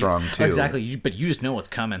off strong, too. Exactly, but you just know what's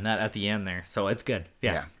coming at the end there. So it's good.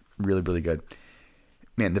 Yeah, really, really good.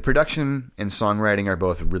 Man, the production and songwriting are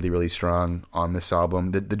both really, really strong on this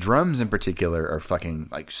album. The drums in particular are fucking,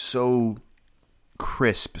 like, so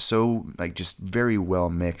crisp, so, like, just very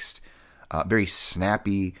well mixed, very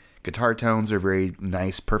snappy. Guitar tones are very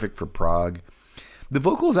nice, perfect for prog. The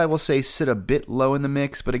vocals, I will say, sit a bit low in the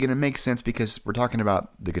mix, but again, it makes sense because we're talking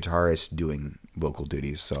about the guitarist doing vocal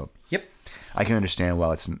duties, so... Yep. I can understand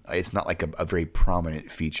why it's not like a very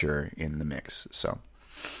prominent feature in the mix. So,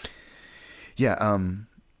 yeah,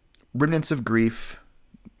 Remnants of Grief,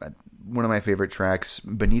 one of my favorite tracks.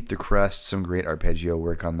 Beneath the Crust, some great arpeggio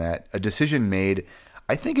work on that. A Decision Made,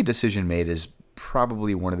 I think A Decision Made is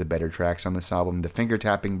probably one of the better tracks on this album. The finger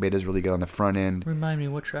tapping bit is really good on the front end. Remind me,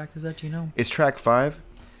 what track is that? Do you know? It's track 5.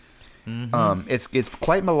 Mm-hmm. It's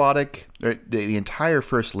quite melodic. The entire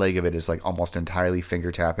first leg of it is like almost entirely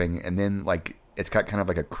finger tapping, and then like it's got kind of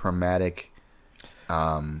like a chromatic,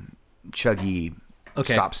 chuggy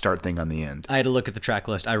stop start thing on the end. I had to look at the track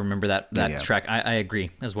list. I remember that track. I agree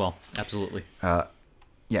as well. Absolutely.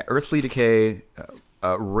 Earthly Decay,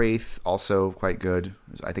 Wraith also quite good.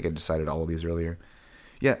 I think I decided all of these earlier.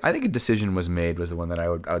 Yeah, I think A Decision Was Made was the one that I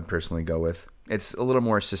would personally go with. It's a little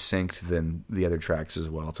more succinct than the other tracks as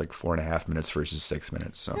well. It's like 4.5 minutes versus 6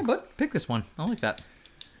 minutes. So. Yeah, but pick this one. I like that.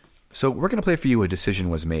 So we're going to play for you A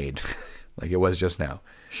Decision Was Made, like it was just now.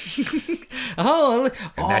 And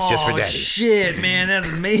that's just for Daddy. Shit, man. That's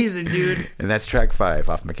amazing, dude. And that's track 5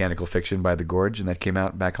 off Mechanical Fiction by The Gorge, and that came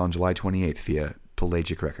out back on July 28th via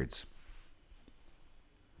Pelagic Records.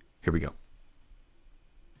 Here we go.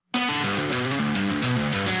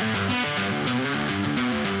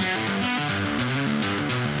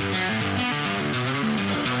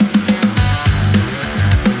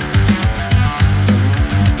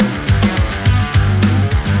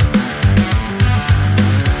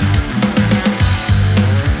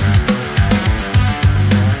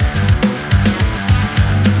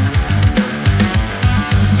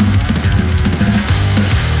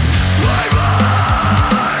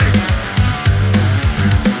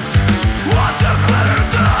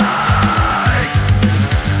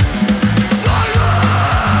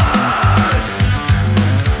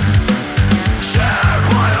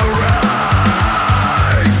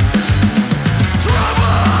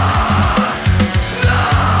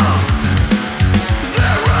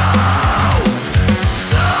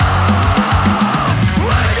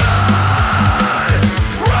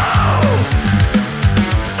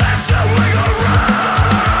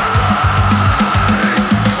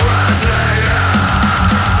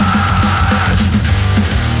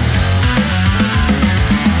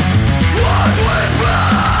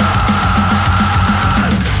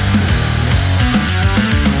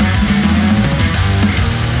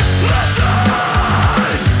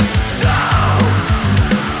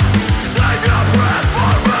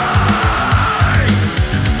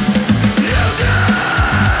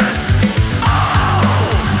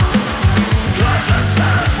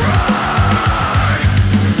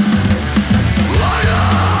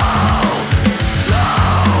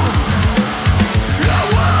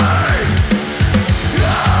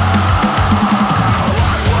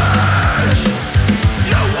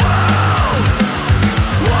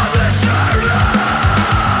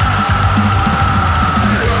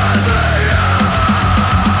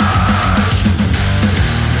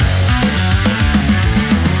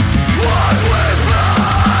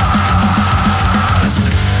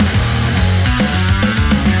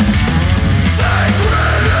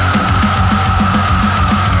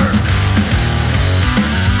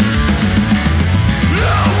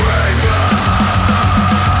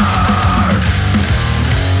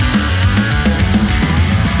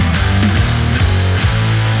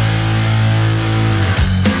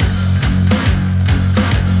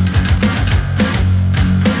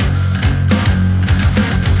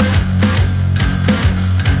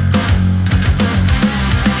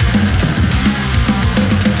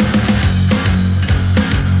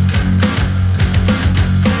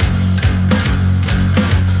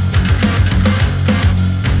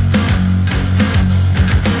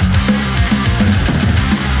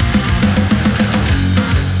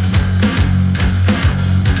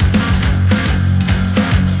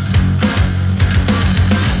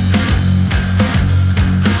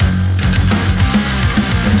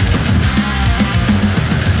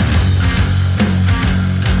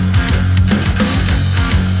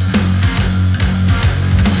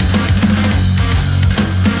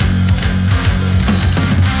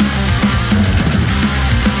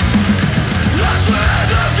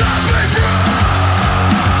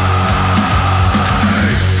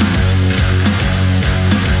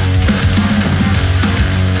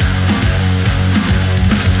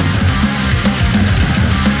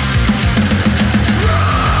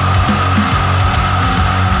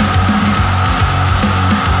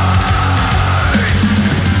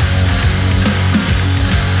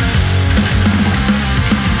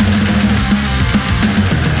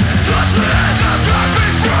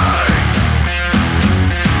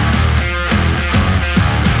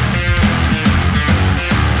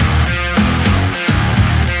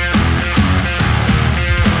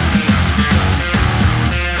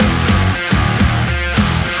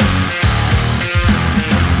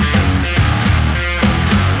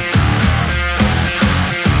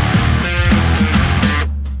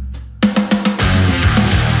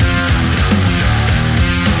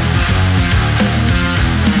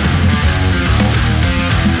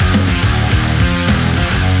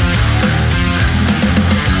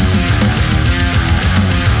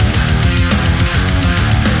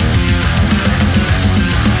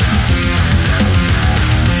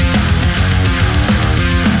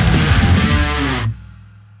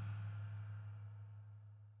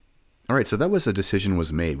 All right, so that was A Decision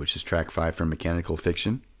Was Made, which is track 5 from Mechanical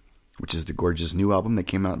Fiction, which is the Gorge's new album that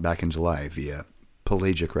came out back in July via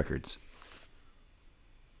Pelagic Records.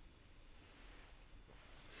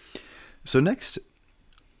 So next,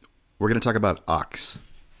 we're going to talk about Ox.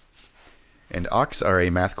 And Ox are a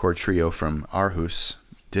mathcore trio from Aarhus,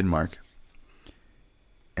 Denmark.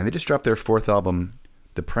 And they just dropped their 4th album,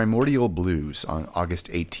 The Primordial Blues, on August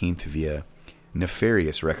 18th via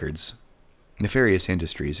Nefarious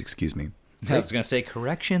Industries, excuse me. I was going to say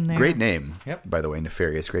correction there. Great name, Yep. by the way,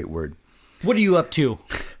 Nefarious, great word. What are you up to?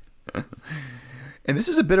 And this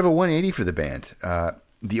is a bit of a 180 for the band.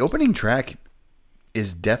 The opening track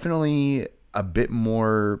is definitely a bit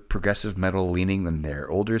more progressive metal leaning than their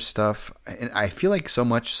older stuff. And I feel like so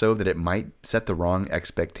much so that it might set the wrong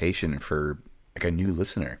expectation for like a new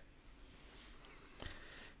listener.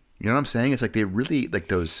 You know what I'm saying? It's like they really, like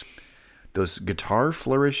those guitar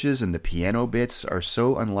flourishes and the piano bits are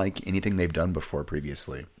so unlike anything they've done before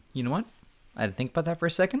previously. You know what? I had to think about that for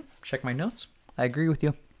a second. Check my notes. I agree with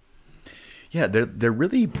you. Yeah, they're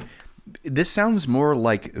really... This sounds more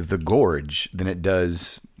like The Gorge than it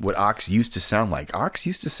does what Ox used to sound like. Ox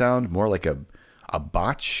used to sound more like a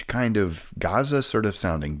botch kind of Gaza sort of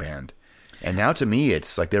sounding band. And now to me,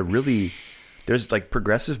 it's like there's like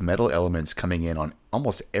progressive metal elements coming in on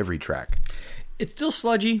almost every track. It's still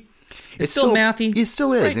sludgy. It's still mathy. It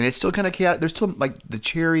still is. Right. And it's still kind of chaotic. There's still like the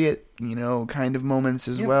Chariot, kind of moments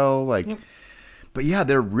as well. But yeah,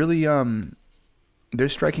 they're really, they're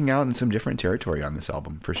striking out in some different territory on this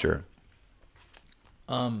album for sure.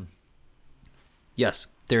 Yes,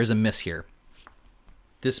 there's a miss here.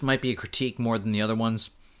 This might be a critique more than the other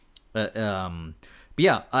ones. But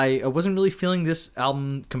yeah, I wasn't really feeling this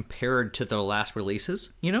album compared to their last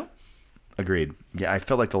releases, Agreed. Yeah, I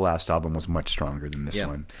felt like the last album was much stronger than this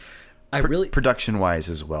one. Production-wise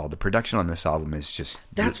as well. The production on this album is just...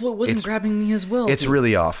 That's what wasn't grabbing me as well. It's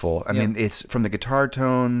really awful. I mean, it's from the guitar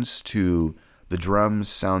tones to the drums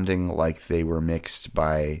sounding like they were mixed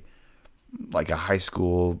by like a high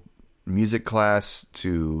school music class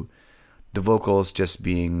to the vocals just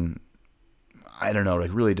being, I don't know,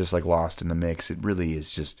 like really just like lost in the mix. It really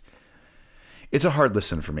is just... It's a hard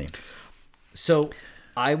listen for me. So...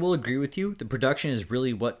 I will agree with you. The production is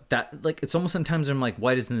really what that, like, it's almost sometimes I'm like,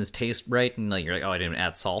 why doesn't this taste right? And like, you're like, oh, I didn't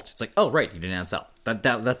add salt. It's like, oh, right, you didn't add salt.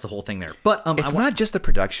 That's the whole thing there. But it's not just the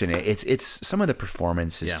production. It's some of the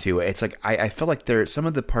performances too. It's like, I feel like some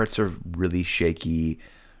of the parts are really shaky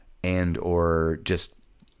and or just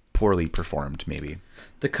poorly performed maybe.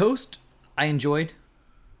 The Coast I enjoyed,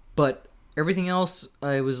 but everything else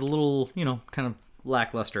I was a little, kind of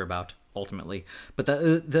lackluster about ultimately. But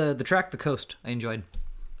the track, The Coast, I enjoyed.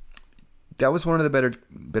 That was one of the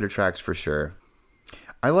better tracks for sure.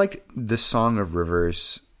 I liked the Song of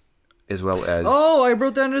Rivers as well as... Oh, I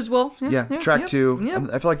wrote that as well. Yeah, track 2. Yeah.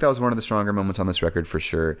 I feel like that was one of the stronger moments on this record for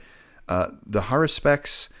sure. The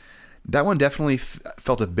Haruspecs, that one definitely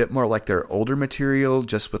felt a bit more like their older material,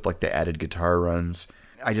 just with like the added guitar runs.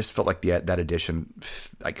 I just felt like that addition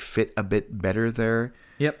fit a bit better there.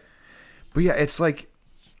 Yep. But yeah, it's like...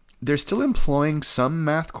 They're still employing some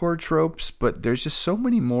mathcore tropes, but there's just so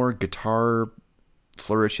many more guitar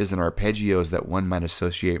flourishes and arpeggios that one might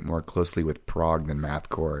associate more closely with prog than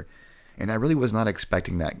mathcore. And I really was not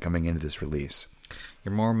expecting that coming into this release.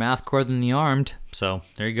 You're more mathcore than the Armed, so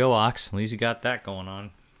there you go, Ox. At least you got that going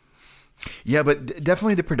on. Yeah, but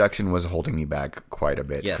definitely the production was holding me back quite a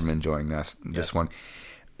bit from enjoying this one.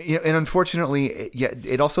 And unfortunately,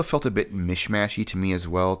 it also felt a bit mishmashy to me as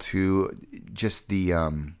well, too. Just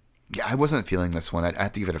the... Yeah, I wasn't feeling this one. I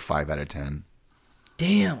have to give it a 5 out of 10.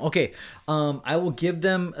 Damn. Okay. I will give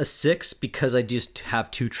them a 6 because I just have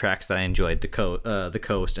 2 tracks that I enjoyed: the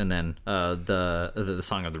Coast, and then the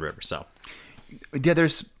Song of the River. So, yeah,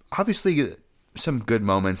 there's obviously some good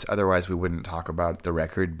moments. Otherwise, we wouldn't talk about the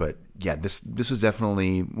record. But yeah, this was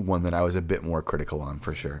definitely one that I was a bit more critical on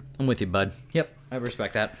for sure. I'm with you, bud. Yep, I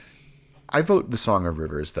respect that. I vote the Song of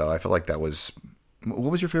Rivers, though. I feel like that was...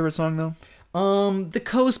 What was your favorite song, though? The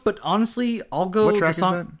Coast, but honestly, I'll go. What track the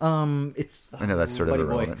song, is that? It's. I know that's sort of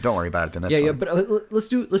irrelevant. Boy. Don't worry about it then. That's fine. But let's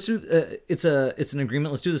do. It's an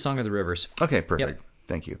agreement. Let's do the Song of the Rivers. Okay, perfect. Yep.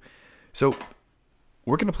 Thank you. So,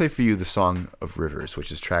 we're gonna play for you the Song of Rivers,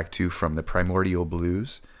 which is track 2 from the Primordial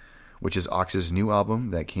Blues, which is Ox's new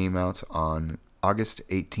album that came out on August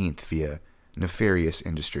 18th via Nefarious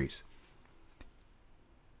Industries.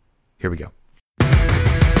 Here we go.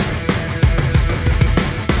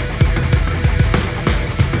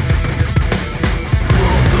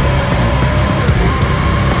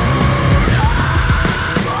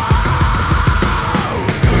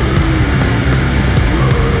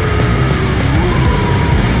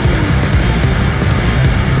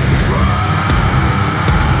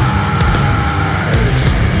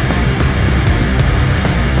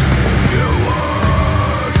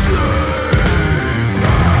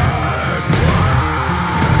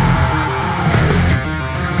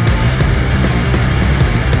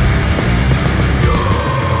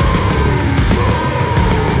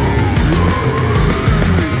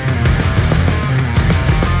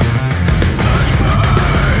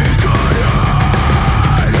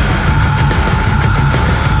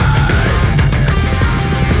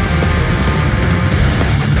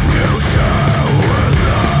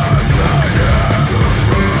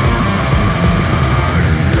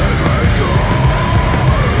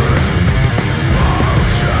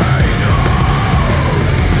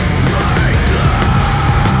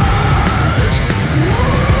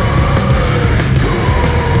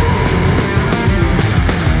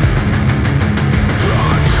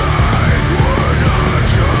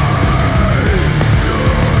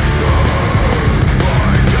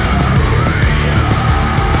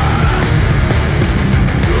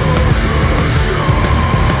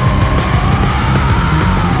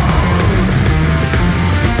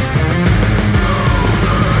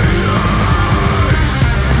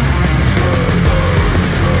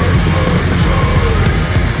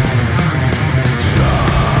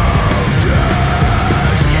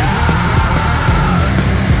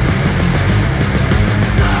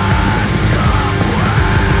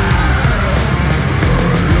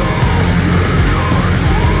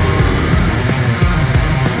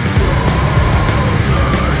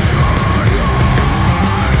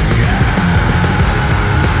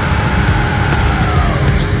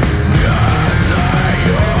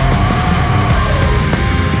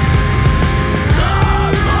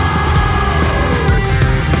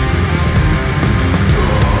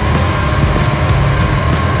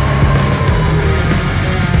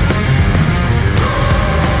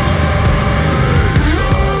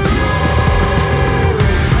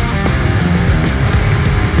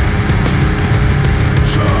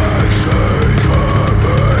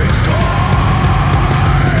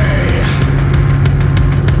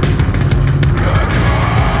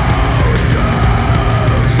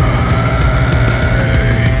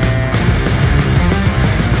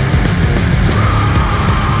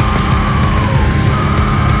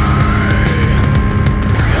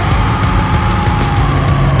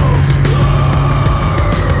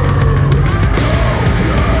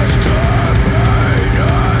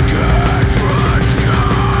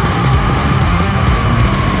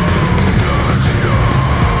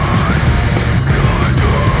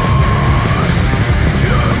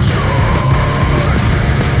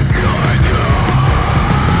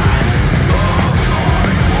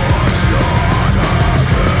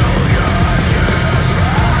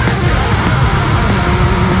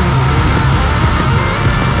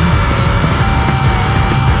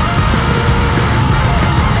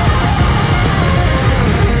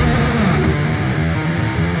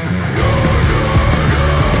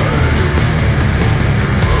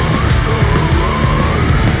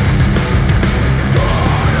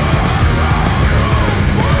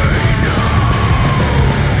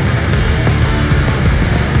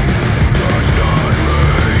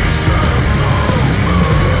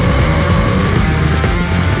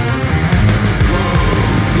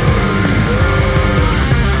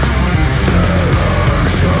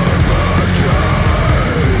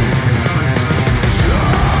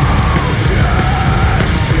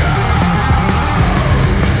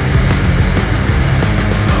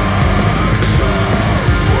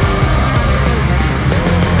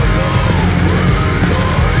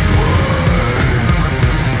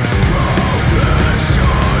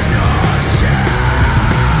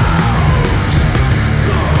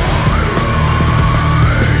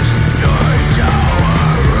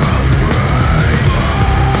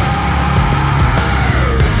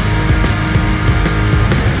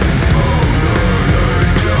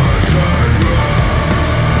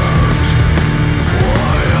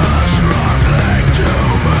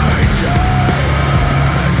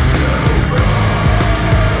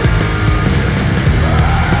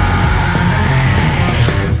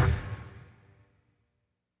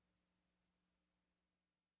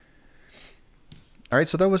 All right,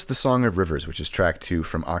 so that was The Song of Rivers, which is track 2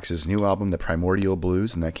 from Ox's new album, The Primordial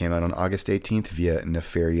Blues, and that came out on August 18th via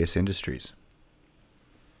Nefarious Industries.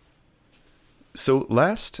 So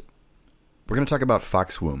last, we're going to talk about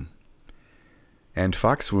Foxwomb. And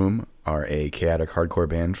Foxwomb are a chaotic hardcore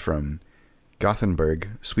band from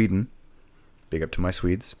Gothenburg, Sweden. Big up to my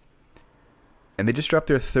Swedes. And they just dropped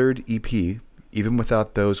their 3rd EP, Even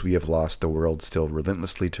Without Those We Have Lost, The World Still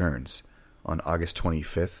Relentlessly Turns, on August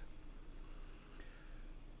 25th.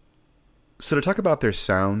 So to talk about their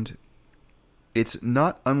sound, it's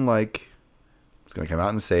not unlike, I'm just going to come out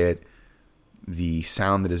and say it, the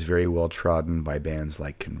sound that is very well trodden by bands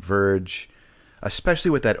like Converge, especially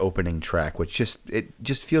with that opening track, which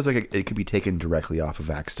just feels like it could be taken directly off of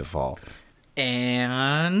Axe to Fall.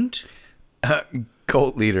 And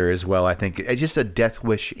Cult Leader as well, I think. It's just a Death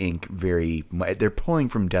Wish Inc. They're pulling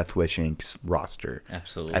from Death Wish Inc.'s roster.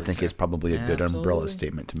 Absolutely. I think is probably a good umbrella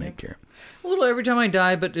statement to make here. A little Every Time I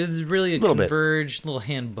Die, but it's really a Converge little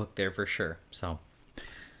handbook there for sure. So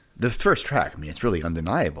the first track, I mean, it's really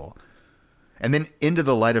undeniable. And then Into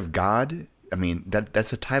the Light of God, I mean,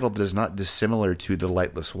 that's a title that is not dissimilar to The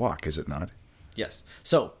Lightless Walk, is it not? Yes.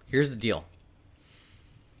 So here's the deal.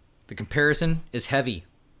 The comparison is heavy,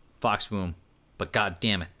 Foxwomb, but god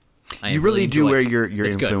damn it. You really do wear your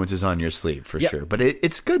It's influences on your sleeve, for sure. But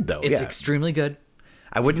it's good, though. It's extremely good.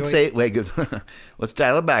 I wouldn't say, like, let's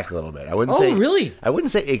dial it back a little bit. I wouldn't say, really? I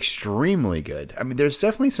wouldn't say extremely good. I mean, there's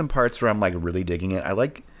definitely some parts where I'm, like, really digging it. I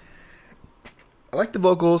like the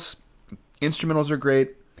vocals. Instrumentals are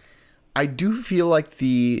great. I do feel like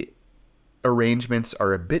the arrangements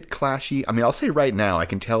are a bit clashy. I mean, I'll say right now, I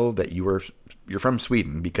can tell that you're from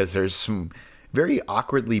Sweden because there's some very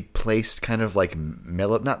awkwardly placed kind of like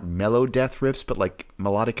not mellow death riffs, but like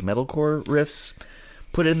melodic metalcore riffs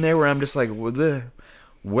put in there where I'm just like,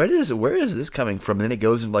 where is this coming from? And then it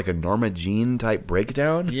goes into like a Norma Jean type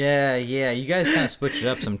breakdown. Yeah. You guys kind of switch it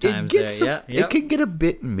up sometimes. It can get a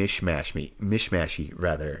bit mishmashy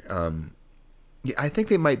rather. Yeah, I think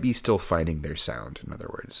they might be still finding their sound, in other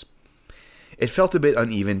words. It felt a bit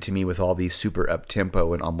uneven to me with all these super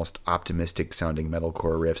up-tempo and almost optimistic sounding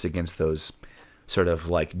metalcore riffs against those sort of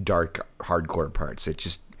like dark hardcore parts. It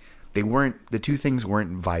just, the two things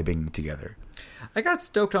weren't vibing together. I got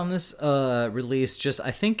stoked on this release, just I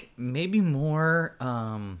think maybe more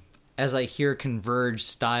as I hear Converge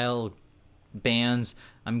style bands,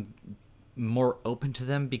 I'm more open to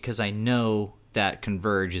them because I know that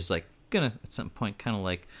Converge is like gonna at some point kind of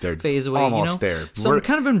like phase away, almost there. So I'm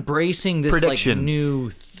kind of embracing this like new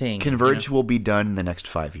thing. Converge will be done in the next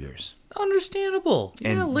 5 years. Understandable.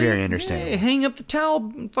 And very understandable. Yeah, hang up the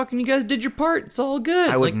towel. Fucking you guys did your part. It's all good.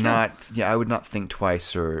 I would not think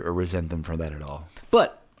twice or resent them for that at all.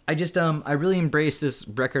 But I just I really embraced this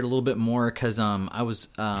record a little bit more because I was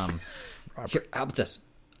here, how about this?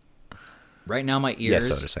 Right now, my ears.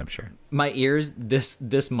 Yes, Otis, I'm sure. My ears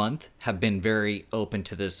this month have been very open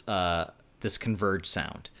to this this Converge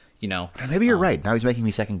sound. You know, maybe you're right. Now he's making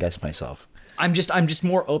me second guess myself. I'm just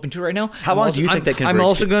more open to it right now. How long do you think that Converge? I'm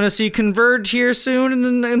also going to see Converge here soon,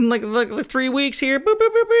 in like 3 weeks here. Boop, boop,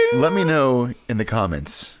 boop, boop. Let me know in the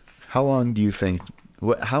comments. How long do you think?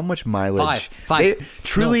 How much mileage? 5.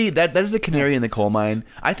 Truly, no. that is the canary in the coal mine.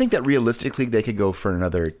 I think that realistically, they could go for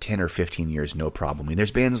another 10 or 15 years, no problem. I mean,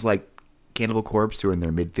 there's bands like Cannibal Corpse who are in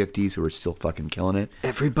their mid-50s who are still fucking killing it.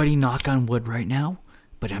 Everybody knock on wood right now,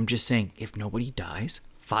 but I'm just saying, if nobody dies,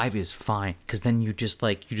 5 is fine, because then you just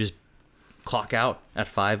clock out at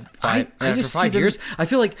 5 after 5 years. I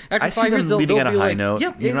feel like after 5 years they'll leading at a high like, note.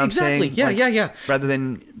 Yep, you know what exactly. I'm saying? Yeah. Rather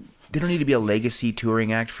than, they don't need to be a legacy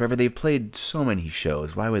touring act forever. They've played so many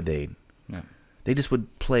shows. Why would they? Yeah. They just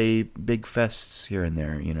would play big fests here and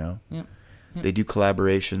there, you know? Yep. They do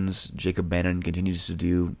collaborations. Jacob Bannon continues to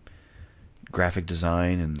do graphic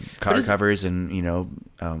design and car covers, and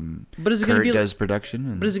but is it Kurt does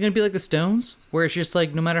production. But is it going to be like the Stones, where it's just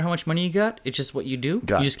like no matter how much money you got, it's just what you do.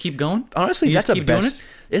 You just keep going. Honestly, that's a best.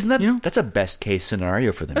 Isn't that that's a best case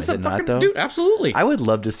scenario for them? Is it not though? Dude, absolutely. I would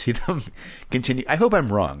love to see them continue. I hope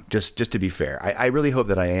I'm wrong. Just to be fair, I really hope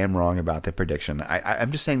that I am wrong about the prediction.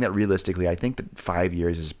 I'm just saying that realistically, I think that 5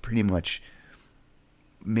 years is pretty much.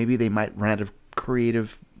 Maybe they might run out of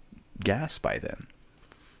creative gas by then.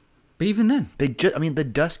 But even then, The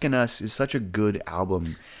Dusk in Us is such a good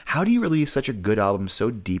album. How do you release such a good album so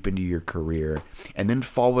deep into your career and then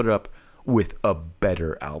follow it up with a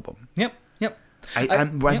better album? Yep. I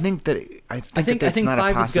think that's not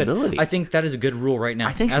a possibility. I think that is a good rule right now.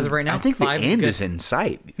 As of right now, I think the 5 end is is in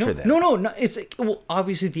sight for that. No. It's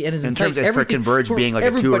obviously the end is in sight. In terms for Converge being like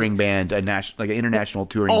a touring band, an international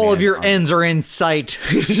touring. All band, of your ends are in sight.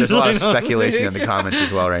 There's a lot of speculation in the comments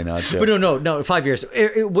as well right now too. But no, 5 years.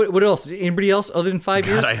 What else? Anybody else other than 5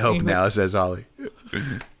 years? I hope now, says Holly.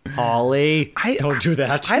 Holly, don't do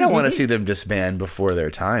that. I don't want to see them disband before their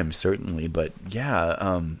time, certainly. But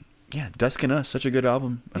yeah, Dusk and Us, such a good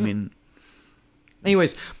album. I mean,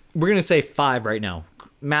 anyways, we're gonna say 5 right now.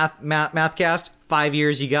 Mathcast, 5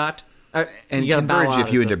 years you got. And you Converge,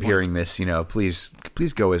 if you end up hearing this,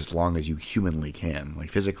 please go as long as you humanly can. Like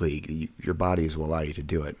physically, your bodies will allow you to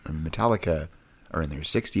do it. And Metallica are in their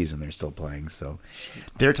 60s and they're still playing, so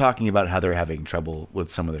they're talking about how they're having trouble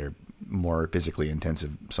with some of their more physically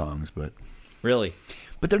intensive songs, but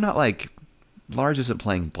they're not like Lars isn't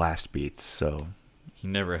playing blast beats, so he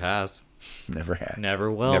never has, never has,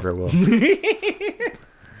 never will.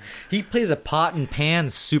 He plays a pot and pan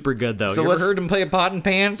super good though. So you ever heard him play a pot and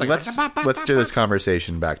pan? It's like, let's do this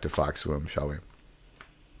conversation back to Foxwomb, shall we?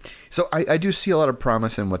 So I do see a lot of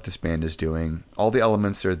promise in what this band is doing. All the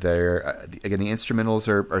elements are there. Again, the instrumentals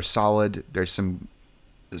are solid. There's some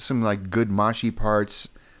like good moshy parts,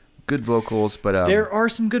 good vocals, but there are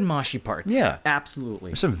some good moshy parts. Yeah,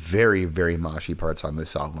 absolutely. There's some very, very moshy parts on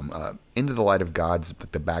this album. Into the Light of God's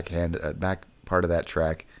the back part of that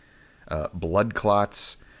track. Blood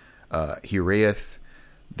Clots, Hiraeth.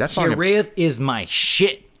 Hiraeth is my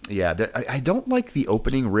shit. Yeah, I don't like the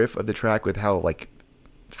opening riff of the track with how like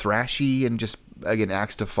thrashy and just again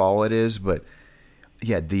Axe to Fall it is, but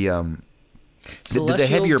yeah, the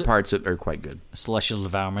heavier parts are quite good. Celestial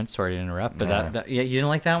Devourment, sorry to interrupt, but you didn't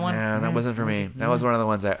like that one? Yeah, that wasn't for me. That was one of the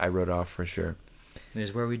ones I wrote off for sure.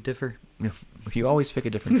 There's where we differ. You always pick a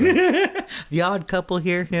different thing. The odd couple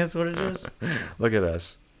here, that's what it is. Look at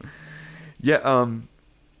us. Yeah,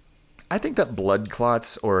 I think that Blood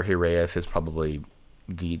Clots or Hiraeth is probably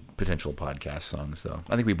the potential podcast songs, though.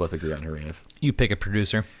 I think we both agree on Hiraeth. You pick a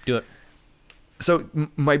producer. Do it. So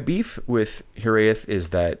my beef with Hiraeth is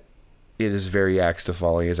that it is very Axe to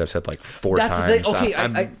Folly, as I've said like 4 times.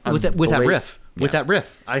 Okay, with that riff. Yeah. With that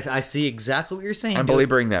riff. I see exactly what you're saying. I'm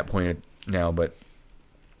belaboring that point now, but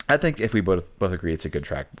I think if we both agree it's a good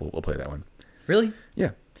track, we'll play that one. Really?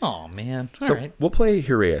 Yeah. Oh, man. All right. We'll play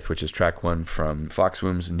Hiraeth, which is track 1 from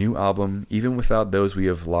Foxwomb's new album, Even Without Those We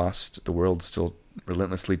Have Lost, The World Still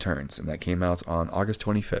Relentlessly Turns, and that came out on August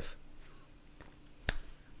 25th.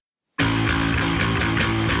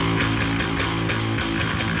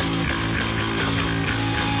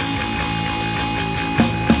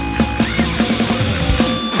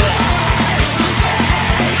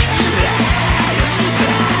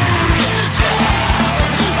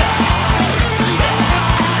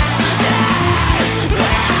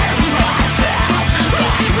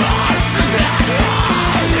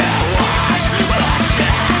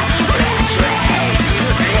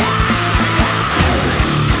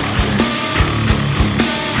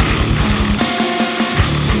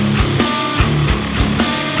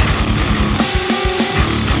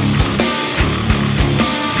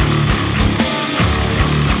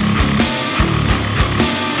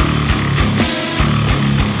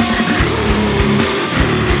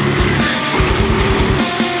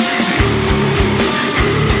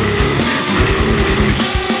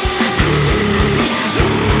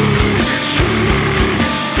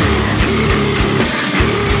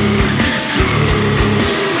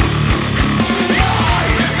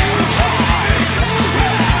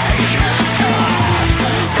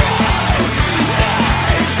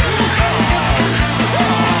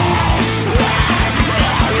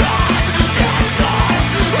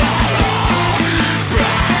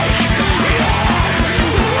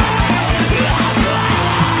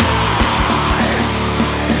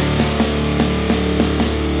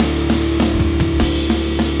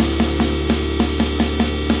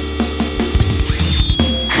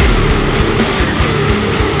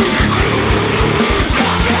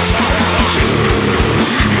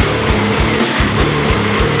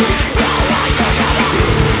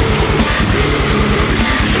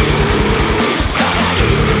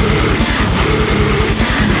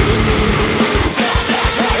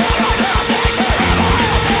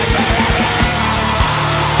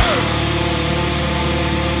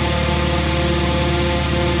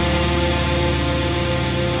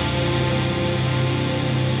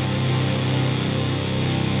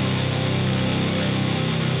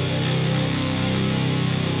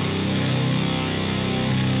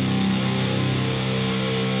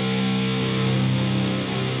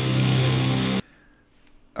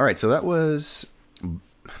 All right, so that was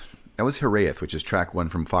That was Heraeth, which is track 1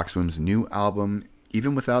 from Foxwoomb's new album,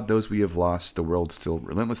 Even Without Those We Have Lost, The World Still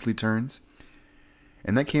Relentlessly Turns.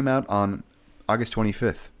 And that came out on August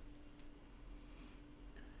 25th.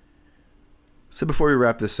 So before we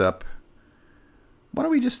wrap this up, why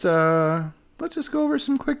don't we just let's just go over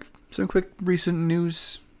some quick recent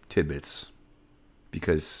news tidbits,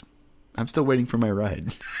 because I'm still waiting for my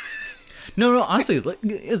ride. No, honestly,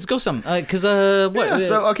 let's go some. Because, what?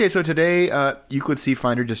 Yeah, so today, Euclid C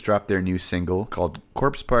Finder just dropped their new single called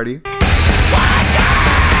Corpse Party.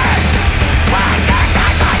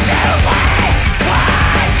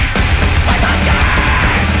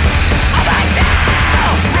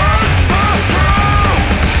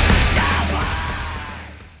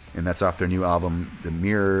 And that's off their new album, The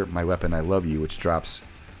Mirror, My Weapon, I Love You, which drops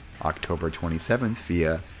October 27th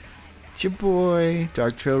via your boy,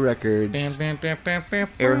 Dark Trail Records.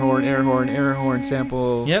 Air horn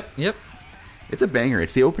sample. Yep. It's a banger.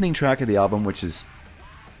 It's the opening track of the album, which is,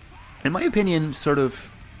 in my opinion, sort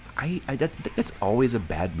of, that's always a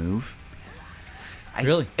bad move.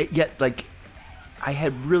 Really? I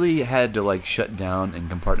had really had to like shut down and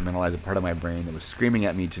compartmentalize a part of my brain that was screaming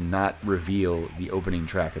at me to not reveal the opening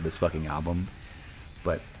track of this fucking album.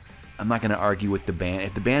 But I'm not going to argue with the band.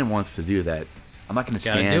 If the band wants to do that, I'm not going to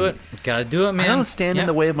stand. Gotta do it, man. I don't stand in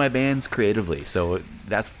the way of my bands creatively. So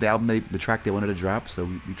that's the album, the track they wanted to drop. So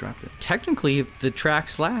we dropped it. Technically, the track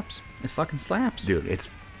slaps. It fucking slaps, dude. It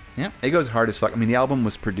goes hard as fuck. I mean, the album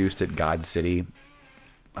was produced at God City.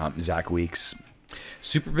 Zach Weeks.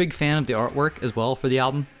 Super big fan of the artwork as well for the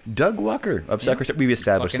album. Doug Walker of Secretary. We've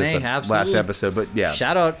established this last episode, but yeah.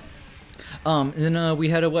 Shout out. And then we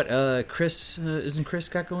had Chris, isn't Chris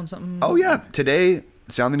got going something? Oh yeah. Today,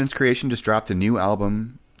 Sound and Creation just dropped a new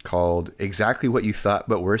album called Exactly What You Thought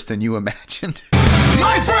But Worse Than You Imagined.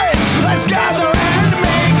 My friends, let's gather and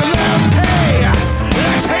make them pay.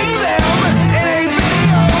 Let's hang them in a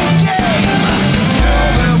video game.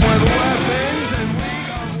 Kill them with weapons and League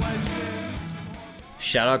of Legends.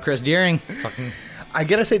 Shout out Chris Deering. Fucking. I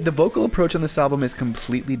gotta say, the vocal approach on this album is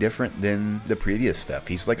completely different than the previous stuff.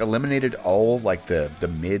 He's like eliminated all like the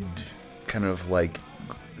mid kind of like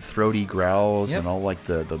throaty growls and all like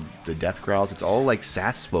the death growls. It's all like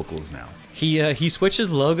sass vocals now. He switched his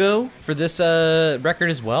logo for this record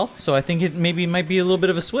as well, so I think it might be a little bit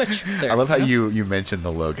of a switch there. I love how you mentioned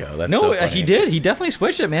the logo. That's no, so funny. he did. He definitely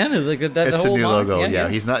switched it, man. It's a new logo. Yeah,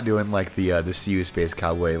 he's not doing like the CU Space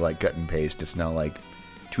Cowboy like cut and paste. It's now like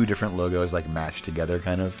two different logos like mashed together,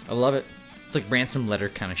 kind of. I love it. It's like ransom letter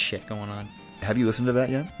kind of shit going on. Have you listened to that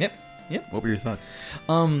yet? Yep. What were your thoughts?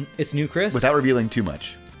 It's new, Chris. Without revealing too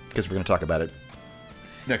much, because we're going to talk about it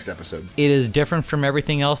next episode. It is different from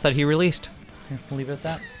everything else that he released. Here, we'll leave it at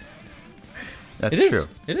that. That's true.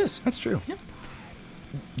 It is. That's true. Yep.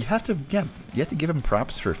 You have to give him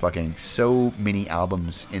props for fucking so many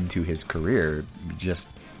albums into his career, just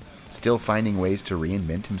still finding ways to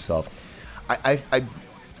reinvent himself.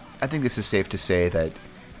 I think this is safe to say that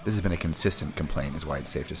this has been a consistent complaint, is why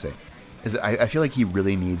it's safe to say. Is that I feel like he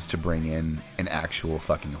really needs to bring in an actual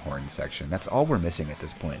fucking horn section. That's all we're missing at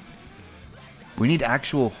this point. We need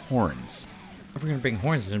actual horns. If we're gonna bring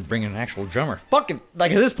horns, then bring in an actual drummer. Fucking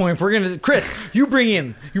like at this point, if we're gonna Chris, you bring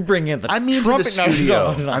in the. I mean, trumpet. the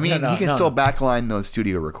studio. No, he can still backline those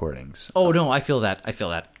studio recordings. Oh no, I feel that.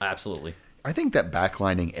 Absolutely. I think that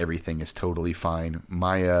backlining everything is totally fine.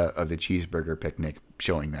 Maya of the Cheeseburger Picnic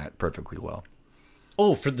showing that perfectly well.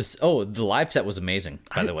 Oh, for this. Oh, the live set was amazing.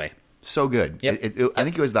 By the way, so good. Yep. I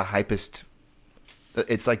think it was the hypest.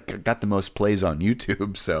 It's like got the most plays on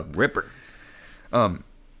YouTube. So ripper.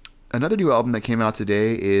 Another new album that came out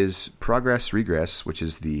today is Progress Regress, which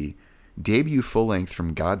is the debut full length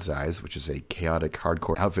from God's Eyes, which is a chaotic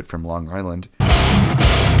hardcore outfit from Long Island.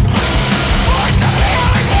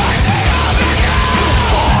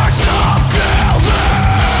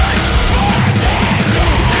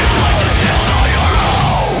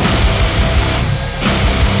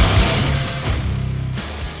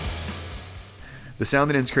 The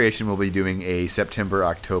Sound and Creation will be doing a September,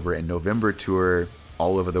 October, and November tour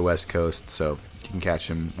all over the West Coast, so you can catch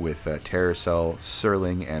them with Terror Cell,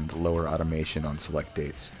 Serling, and Lower Automation on select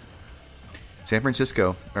dates. San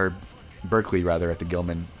Francisco, or Berkeley rather, at the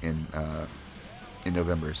Gilman in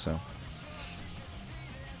November, so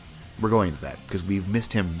we're going to that because we've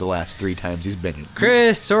missed him the last 3 times he's been in.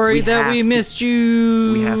 Chris, sorry that we missed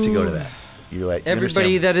you. We have to go to that. You're like,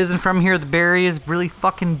 everybody that isn't from here, the Bay is really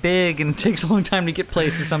fucking big and it takes a long time to get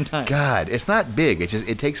places sometimes. God, it's not big.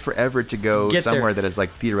 It takes forever to go somewhere that is like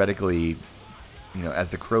theoretically, as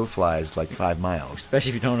the crow flies, like 5 miles. Especially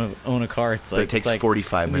if you don't own a car, it's like but it takes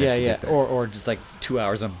 45 minutes to get there. Or just like 2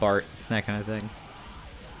 hours on BART, that kind of thing.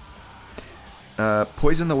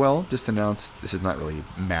 Poison the Well just announced, this is not really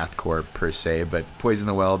mathcore per se, but Poison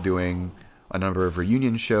the Well doing a number of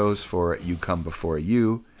reunion shows for You Come Before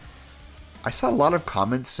You. I saw a lot of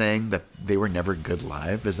comments saying that they were never good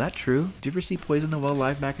live. Is that true? Did you ever see Poison the Well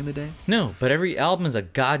live back in the day? No, but every album is a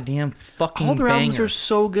goddamn fucking All their banger. albums are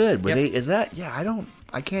so good. Were Yep. they? Is that? Yeah,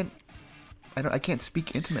 I can't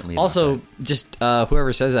speak intimately about Also, that. just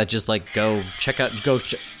whoever says that, just like go check out,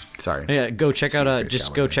 Sorry. yeah, go check out Serious just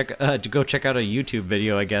Cowboy go there. check out a YouTube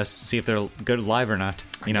video, I guess, to see if they're good live or not.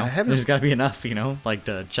 You know, I haven't- there's got to be enough, like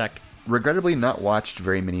to check. Regrettably not watched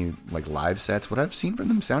very many like live sets. What I've seen from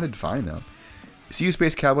them sounded fine though. See You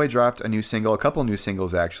Space Cowboy dropped a new single, a couple new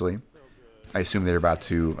singles actually. I assume they're about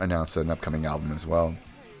to announce an upcoming album as well.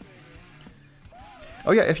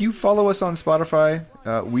 Oh yeah, if you follow us on Spotify,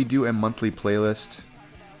 we do a monthly playlist.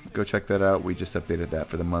 Go check that out. We just updated that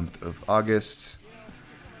for the month of August.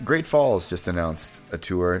 Great Falls just announced a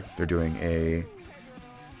tour. They're doing an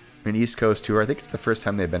East Coast tour. I think it's the first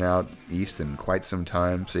time they've been out east in quite some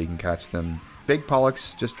time, so you can catch them. Big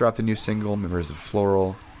Pollux just dropped a new single, members of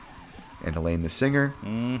Floral and Elaine the Singer.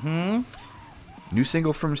 Mm-hmm. New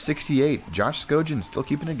single from 68. Josh Skojan still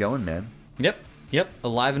keeping it going, man. Yep,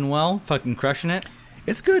 alive and well, fucking crushing it.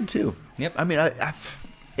 It's good too. Yep. I mean,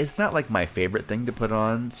 it's not like my favorite thing to put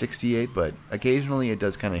on 68, but occasionally it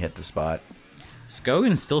does kind of hit the spot.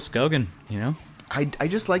 Skogan's still Skogan, you know. I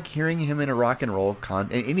just like hearing him in a rock and roll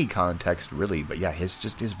in any context really, but yeah, his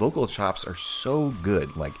vocal chops are so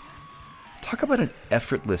good. Like, talk about an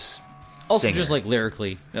effortless Also, singer. just like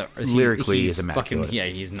lyrically, Lyrically, he's is immaculate. Fucking, yeah,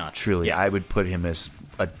 he's nuts. Truly, yeah. I would put him as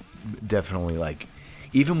a definitely like,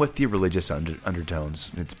 even with the religious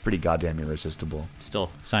undertones, it's pretty goddamn irresistible.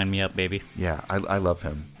 Still, sign me up, baby. Yeah, I love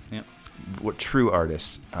him. Yep. What true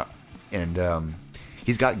artist, and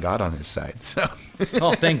he's got God on his side. So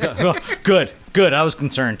Oh, thank God. Oh, good. I was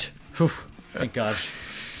concerned. Whew. Thank God.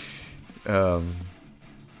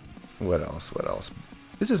 what else?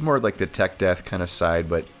 This is more like the tech death kind of side,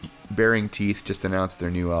 but Bearing Teeth just announced their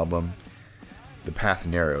new album, The Path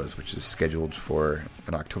Narrows, which is scheduled for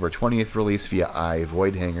an October 20th release via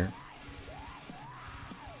Voidhanger.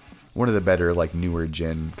 One of the better, like, newer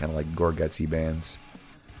gen, kind of like Gorgutsy bands.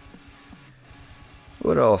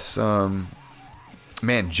 What else?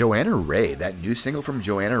 Man, Joanna Ray. That new single from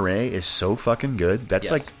Joanna Ray is so fucking good. That's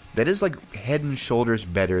Yes. that is like head and shoulders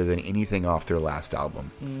better than anything off their last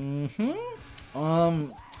album.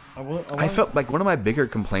 I felt like one of my bigger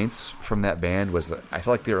complaints from that band was that I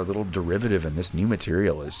felt like they were a little derivative, and this new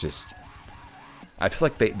material is just... I feel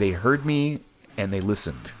like they heard me and they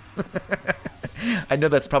listened. I know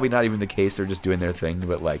that's probably not even the case. They're just doing their thing,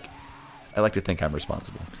 but like, I like to think I'm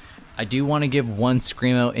responsible. I do want to give one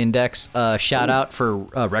Screamo Index shout out for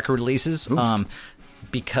record releases.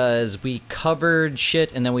 Because we covered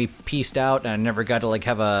shit and then we pieced out, and I never got to like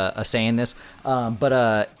have a say in this.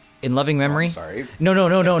 But in loving memory, sorry.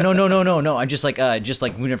 No. I'm just like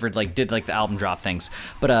we never like did like the album drop things.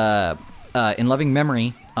 But in loving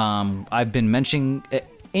memory, I've been mentioning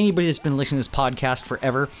anybody that's been listening to this podcast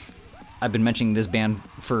forever. I've been mentioning this band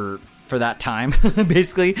for that time,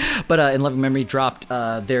 basically. But in loving memory dropped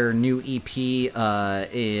their new EP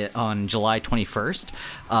on July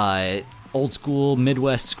 21st. Old school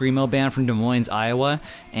Midwest screamo band from Des Moines, Iowa,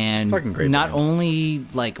 and Fucking great not band. only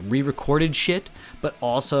like re-recorded shit, but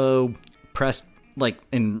also pressed like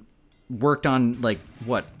and worked on like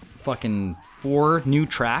what fucking 4 new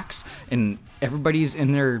tracks, and everybody's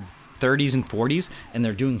in their 30s and 40s, and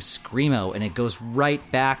they're doing screamo, and it goes right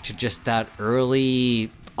back to just that early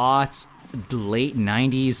aughts, late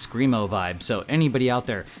 90s screamo vibe. So anybody out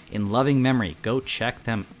there in loving memory, go check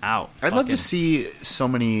them out. I'd love to Fucking- see so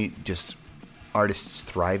many just artists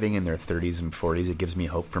thriving in their 30s and 40s. It gives me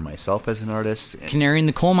hope for myself as an artist. Canary in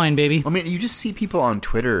the coal mine, baby. I mean, you just see people on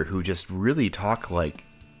Twitter who just really talk like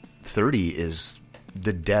 30 is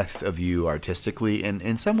the death of you artistically. And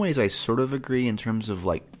in some ways, I sort of agree in terms of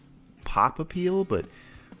like pop appeal, but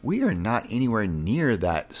we are not anywhere near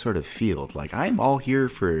that sort of field. Like, I'm all here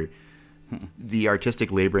for the artistic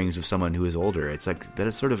laborings of someone who is older. It's like, that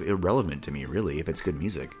is sort of irrelevant to me, really, if it's good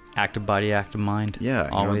music. Active body, active mind. Yeah,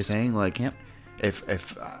 you know what I'm saying? Like, Yep.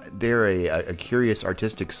 if they're a curious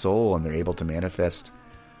artistic soul and they're able to manifest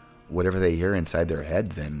whatever they hear inside their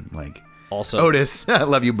head, then like Also, Otis, I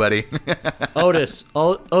love you, buddy. Otis,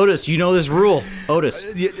 you know this rule. Otis,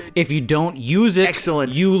 if you don't use it,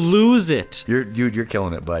 Excellent. you lose it. You're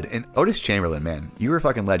killing it, bud. And Otis Chamberlain, man, you were a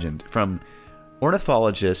fucking legend. From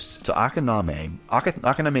ornithologist to Akaname.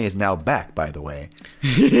 Akaname is now back, by the way.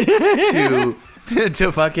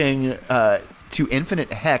 to fucking to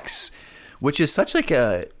Infinite Hex, which is such like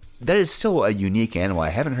a that is still a unique animal. I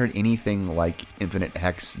haven't heard anything like Infinite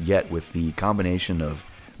Hex yet with the combination of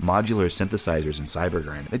modular synthesizers and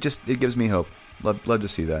cybergrind. It gives me hope. Love to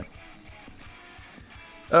see that.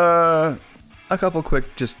 A couple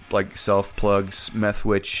quick just like self plugs.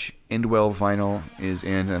 Methwitch Indwell vinyl is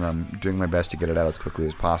in, and I'm doing my best to get it out as quickly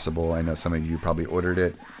as possible. I know some of you probably ordered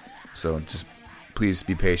it, so just please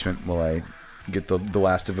be patient while I get the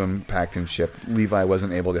last of them packed and shipped. Levi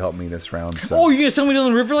wasn't able to help me this round. So. Oh, you gonna sell me down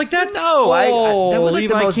the river like that? No, that was like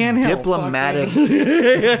Levi the most can't help. diplomatic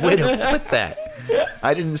way to put that.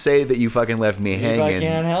 I didn't say that you fucking left me hanging. Levi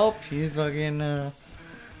can't help. She's fucking.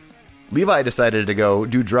 Levi decided to go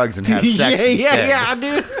do drugs and have sex instead. Yeah,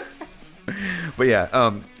 dude. But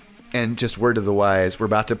yeah, and just word to the wise, we're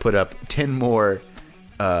about to put up 10 more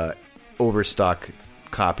overstock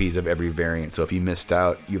copies of every variant. So if you missed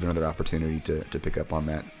out, you have another opportunity to pick up on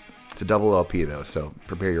that. It's a double LP though, so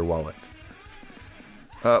prepare your wallet.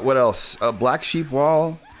 What else? Black Sheep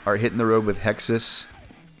Wall are hitting the road with Hexus.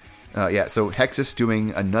 So Hexus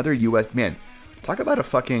doing another US... Man, talk about a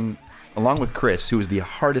fucking... Along with Chris, who is the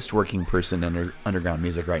hardest working person in underground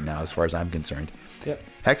music right now, as far as I'm concerned. Yep.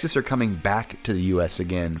 Hexus are coming back to the US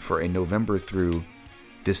again for a November through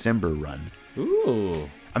December run. Ooh.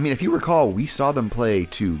 I mean, if you recall, we saw them play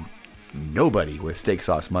to nobody with Steak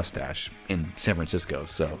Sauce Mustache in San Francisco.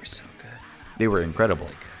 So They were so good. They were incredible.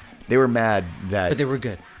 Really good. They were mad that... But they were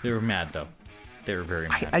good. They were mad, though. They were very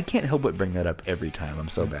mad. I can't help but bring that up every time. I'm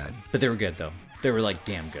so bad. But they were good, though. They were, like,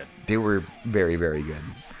 damn good. They were very, very good.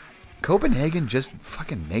 Copenhagen just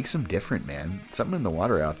fucking makes them different, man. Something in the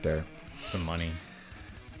water out there. Some money.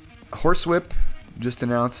 Horsewhip just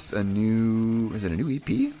announced a new... Is it a new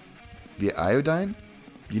EP? Via Iodine?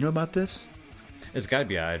 You know about this? It's got to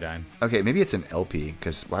be Iodine. Okay, maybe it's an LP,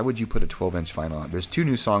 because why would you put a 12-inch vinyl on? There's 2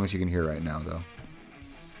 new songs you can hear right now, though.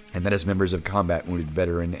 And that is members of Combat Wounded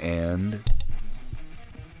Veteran and...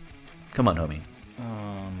 Come on, homie.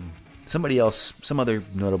 Somebody else, some other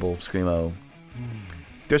notable Screamo.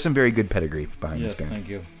 There's some very good pedigree behind this band. Yes, thank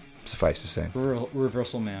you. Suffice to say.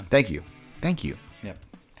 Reversal Man. Thank you. Thank you. Yep.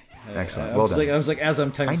 Excellent. I well was done. I was like, as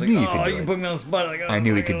I'm typing, I knew you could oh, do you it. put me on the spot. Like, oh, I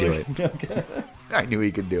knew he could do it. I knew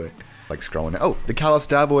he could do it. Like scrolling. Oh, the Callous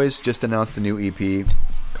Cowboys just announced a new EP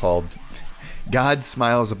called God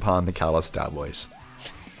Smiles Upon the Callous Cowboys.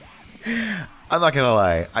 I'm not going to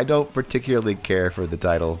lie. I don't particularly care for the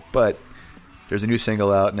title, but there's a new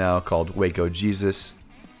single out now called Waco Jesus.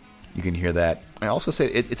 You can hear that. I also say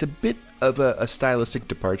it's a bit of a stylistic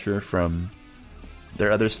departure from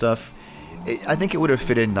their other stuff. I think it would have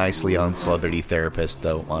fitted nicely on Celebrity Therapist,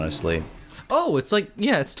 though, honestly. Oh, it's like,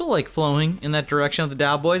 yeah, it's still like flowing in that direction of the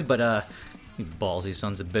Cowboys, but you ballsy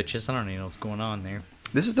sons of bitches. I don't even know what's going on there.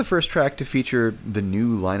 This is the first track to feature the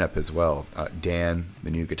new lineup as well. Dan, the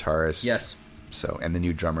new guitarist. Yes. So, and the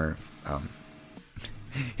new drummer.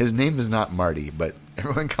 His name is not Marty, but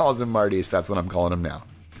everyone calls him Marty, so that's what I'm calling him now.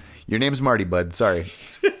 Your name's Marty, bud. Sorry.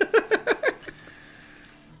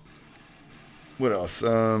 What else?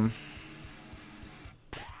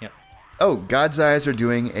 Yep. Oh, God's Eyes are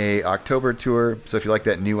doing a October tour. So if you like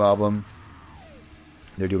that new album,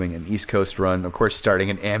 they're doing an East Coast run. Of course, starting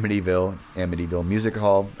in Amityville Music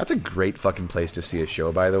Hall. That's a great fucking place to see a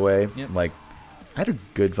show, by the way. Yep. Like, I had a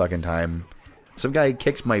good fucking time. Some guy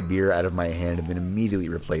kicked my beer out of my hand and then immediately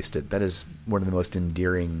replaced it. That is one of the most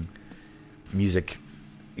endearing music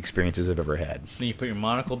experiences I've ever had. Then you put your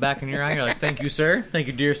monocle back in your eye. You're like, thank you, sir. Thank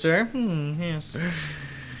you, dear sir. Yes.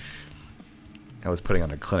 I was putting on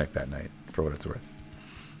a clinic that night, for what it's worth.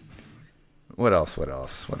 What else?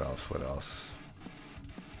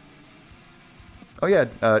 Oh, yeah.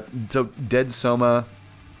 So Dead Soma,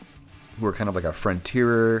 who are kind of like a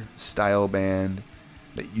frontierer style band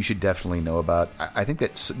that you should definitely know about. I think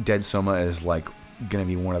that Dead Soma is like going to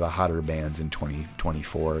be one of the hotter bands in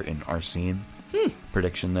 2024 in our scene.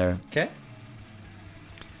 Prediction there. Okay.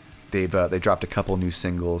 They dropped a couple new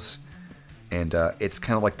singles, and it's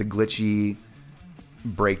kind of like the glitchy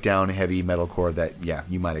breakdown heavy metalcore that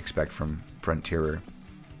you might expect from Frontierer.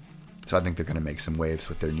 So I think they're going to make some waves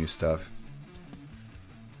with their new stuff.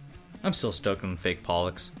 I'm still stoked on Fake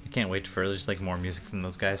Pollux. I can't wait for just like more music from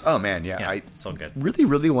those guys. Oh man, yeah, I it's so good. really,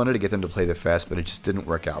 really wanted to get them to play the fest, but it just didn't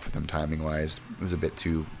work out for them timing wise. It was a bit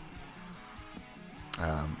too.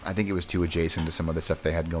 I think it was too adjacent to some of the stuff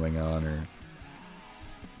they had going on, or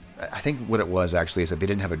I think what it was actually is that they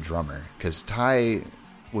didn't have a drummer because Ty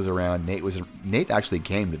was around. Nate actually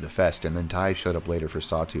came to the fest, and then Ty showed up later for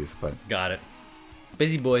Sawtooth. But Got it.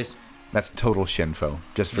 Busy boys. that's total shinfo.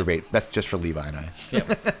 Just for That's just for Levi and I. Yep.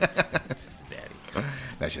 Daddy.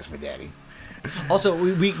 That's just for Daddy. Also,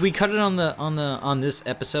 we cut it on this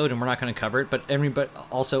episode, and we're not going to cover it. But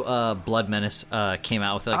also, Blood Menace came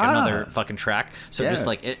out with like another fucking track. So just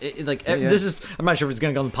like this is, I'm not sure if it's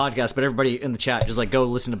going to go on the podcast, but everybody in the chat just like go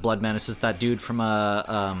listen to Blood Menace. It's that dude from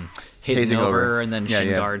Hazing Over and then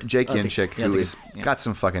Shingard. Jake Yanchik, who has got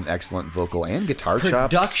some fucking excellent vocal and guitar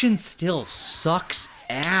chops. Production still sucks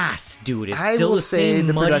ass, dude. It's I still will the say same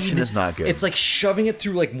the muddy, production is not good. It's like shoving it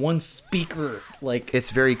through like one speaker. Like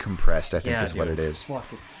It's very compressed, I think is what it is.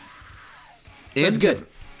 Fuck it. It's good.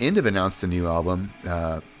 End have announced a new album,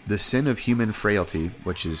 The Sin of Human Frailty,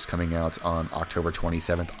 which is coming out on October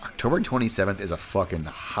 27th. October 27th is a fucking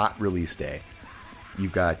hot release day.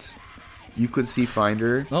 You've got Euclid Sea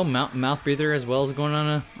Finder. Oh, Mouth Breather as well is going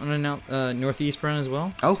on a northeast run as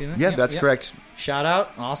well. Oh, See that? yeah, that's correct. Shout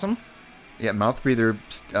out, awesome. Yeah, Mouth Breather.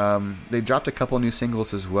 They've dropped a couple new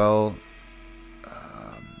singles as well.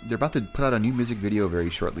 They're about to put out a new music video very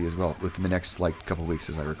shortly as well, within the next couple weeks,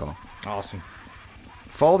 as I recall. Awesome.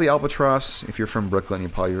 Follow the Albatross. If you're from Brooklyn, you're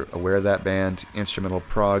probably aware of that band. Instrumental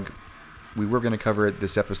prog. We were going to cover it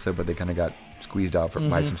this episode, but they kind of got squeezed out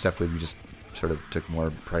by some stuff. We just sort of took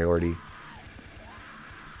more priority.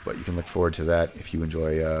 But you can look forward to that if you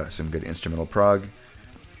enjoy some good instrumental prog.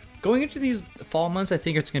 Going into these fall months, I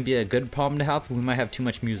think it's going to be a good problem to have. We might have too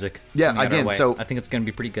much music. Yeah, coming out our again, way. so I think it's going to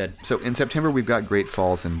be pretty good. So in September, we've got Great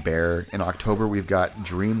Falls and Bear. In October, we've got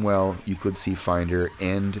Dreamwell, Euclid Sea Finder,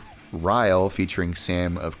 and Ryle featuring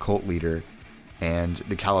Sam of Cult Leader, and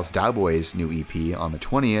the Callous Cowboys' new EP on the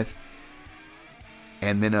 20th.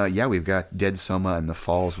 And then, we've got Dead Soma and The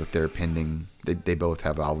Falls with their pending. They both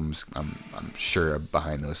have albums, I'm sure,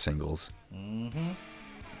 behind those singles. Mm-hmm.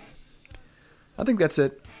 I think that's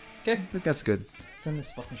it. Okay. I think that's good. Send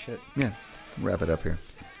this fucking shit. Yeah, wrap it up here.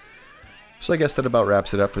 So I guess that about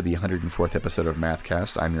wraps it up for the 104th episode of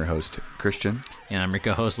Mathcast. I'm your host, Christian. And I'm your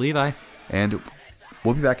co-host, Levi. And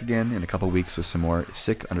we'll be back again in a couple weeks with some more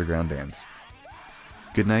sick underground bands.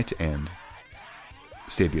 Good night and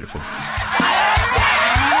stay beautiful.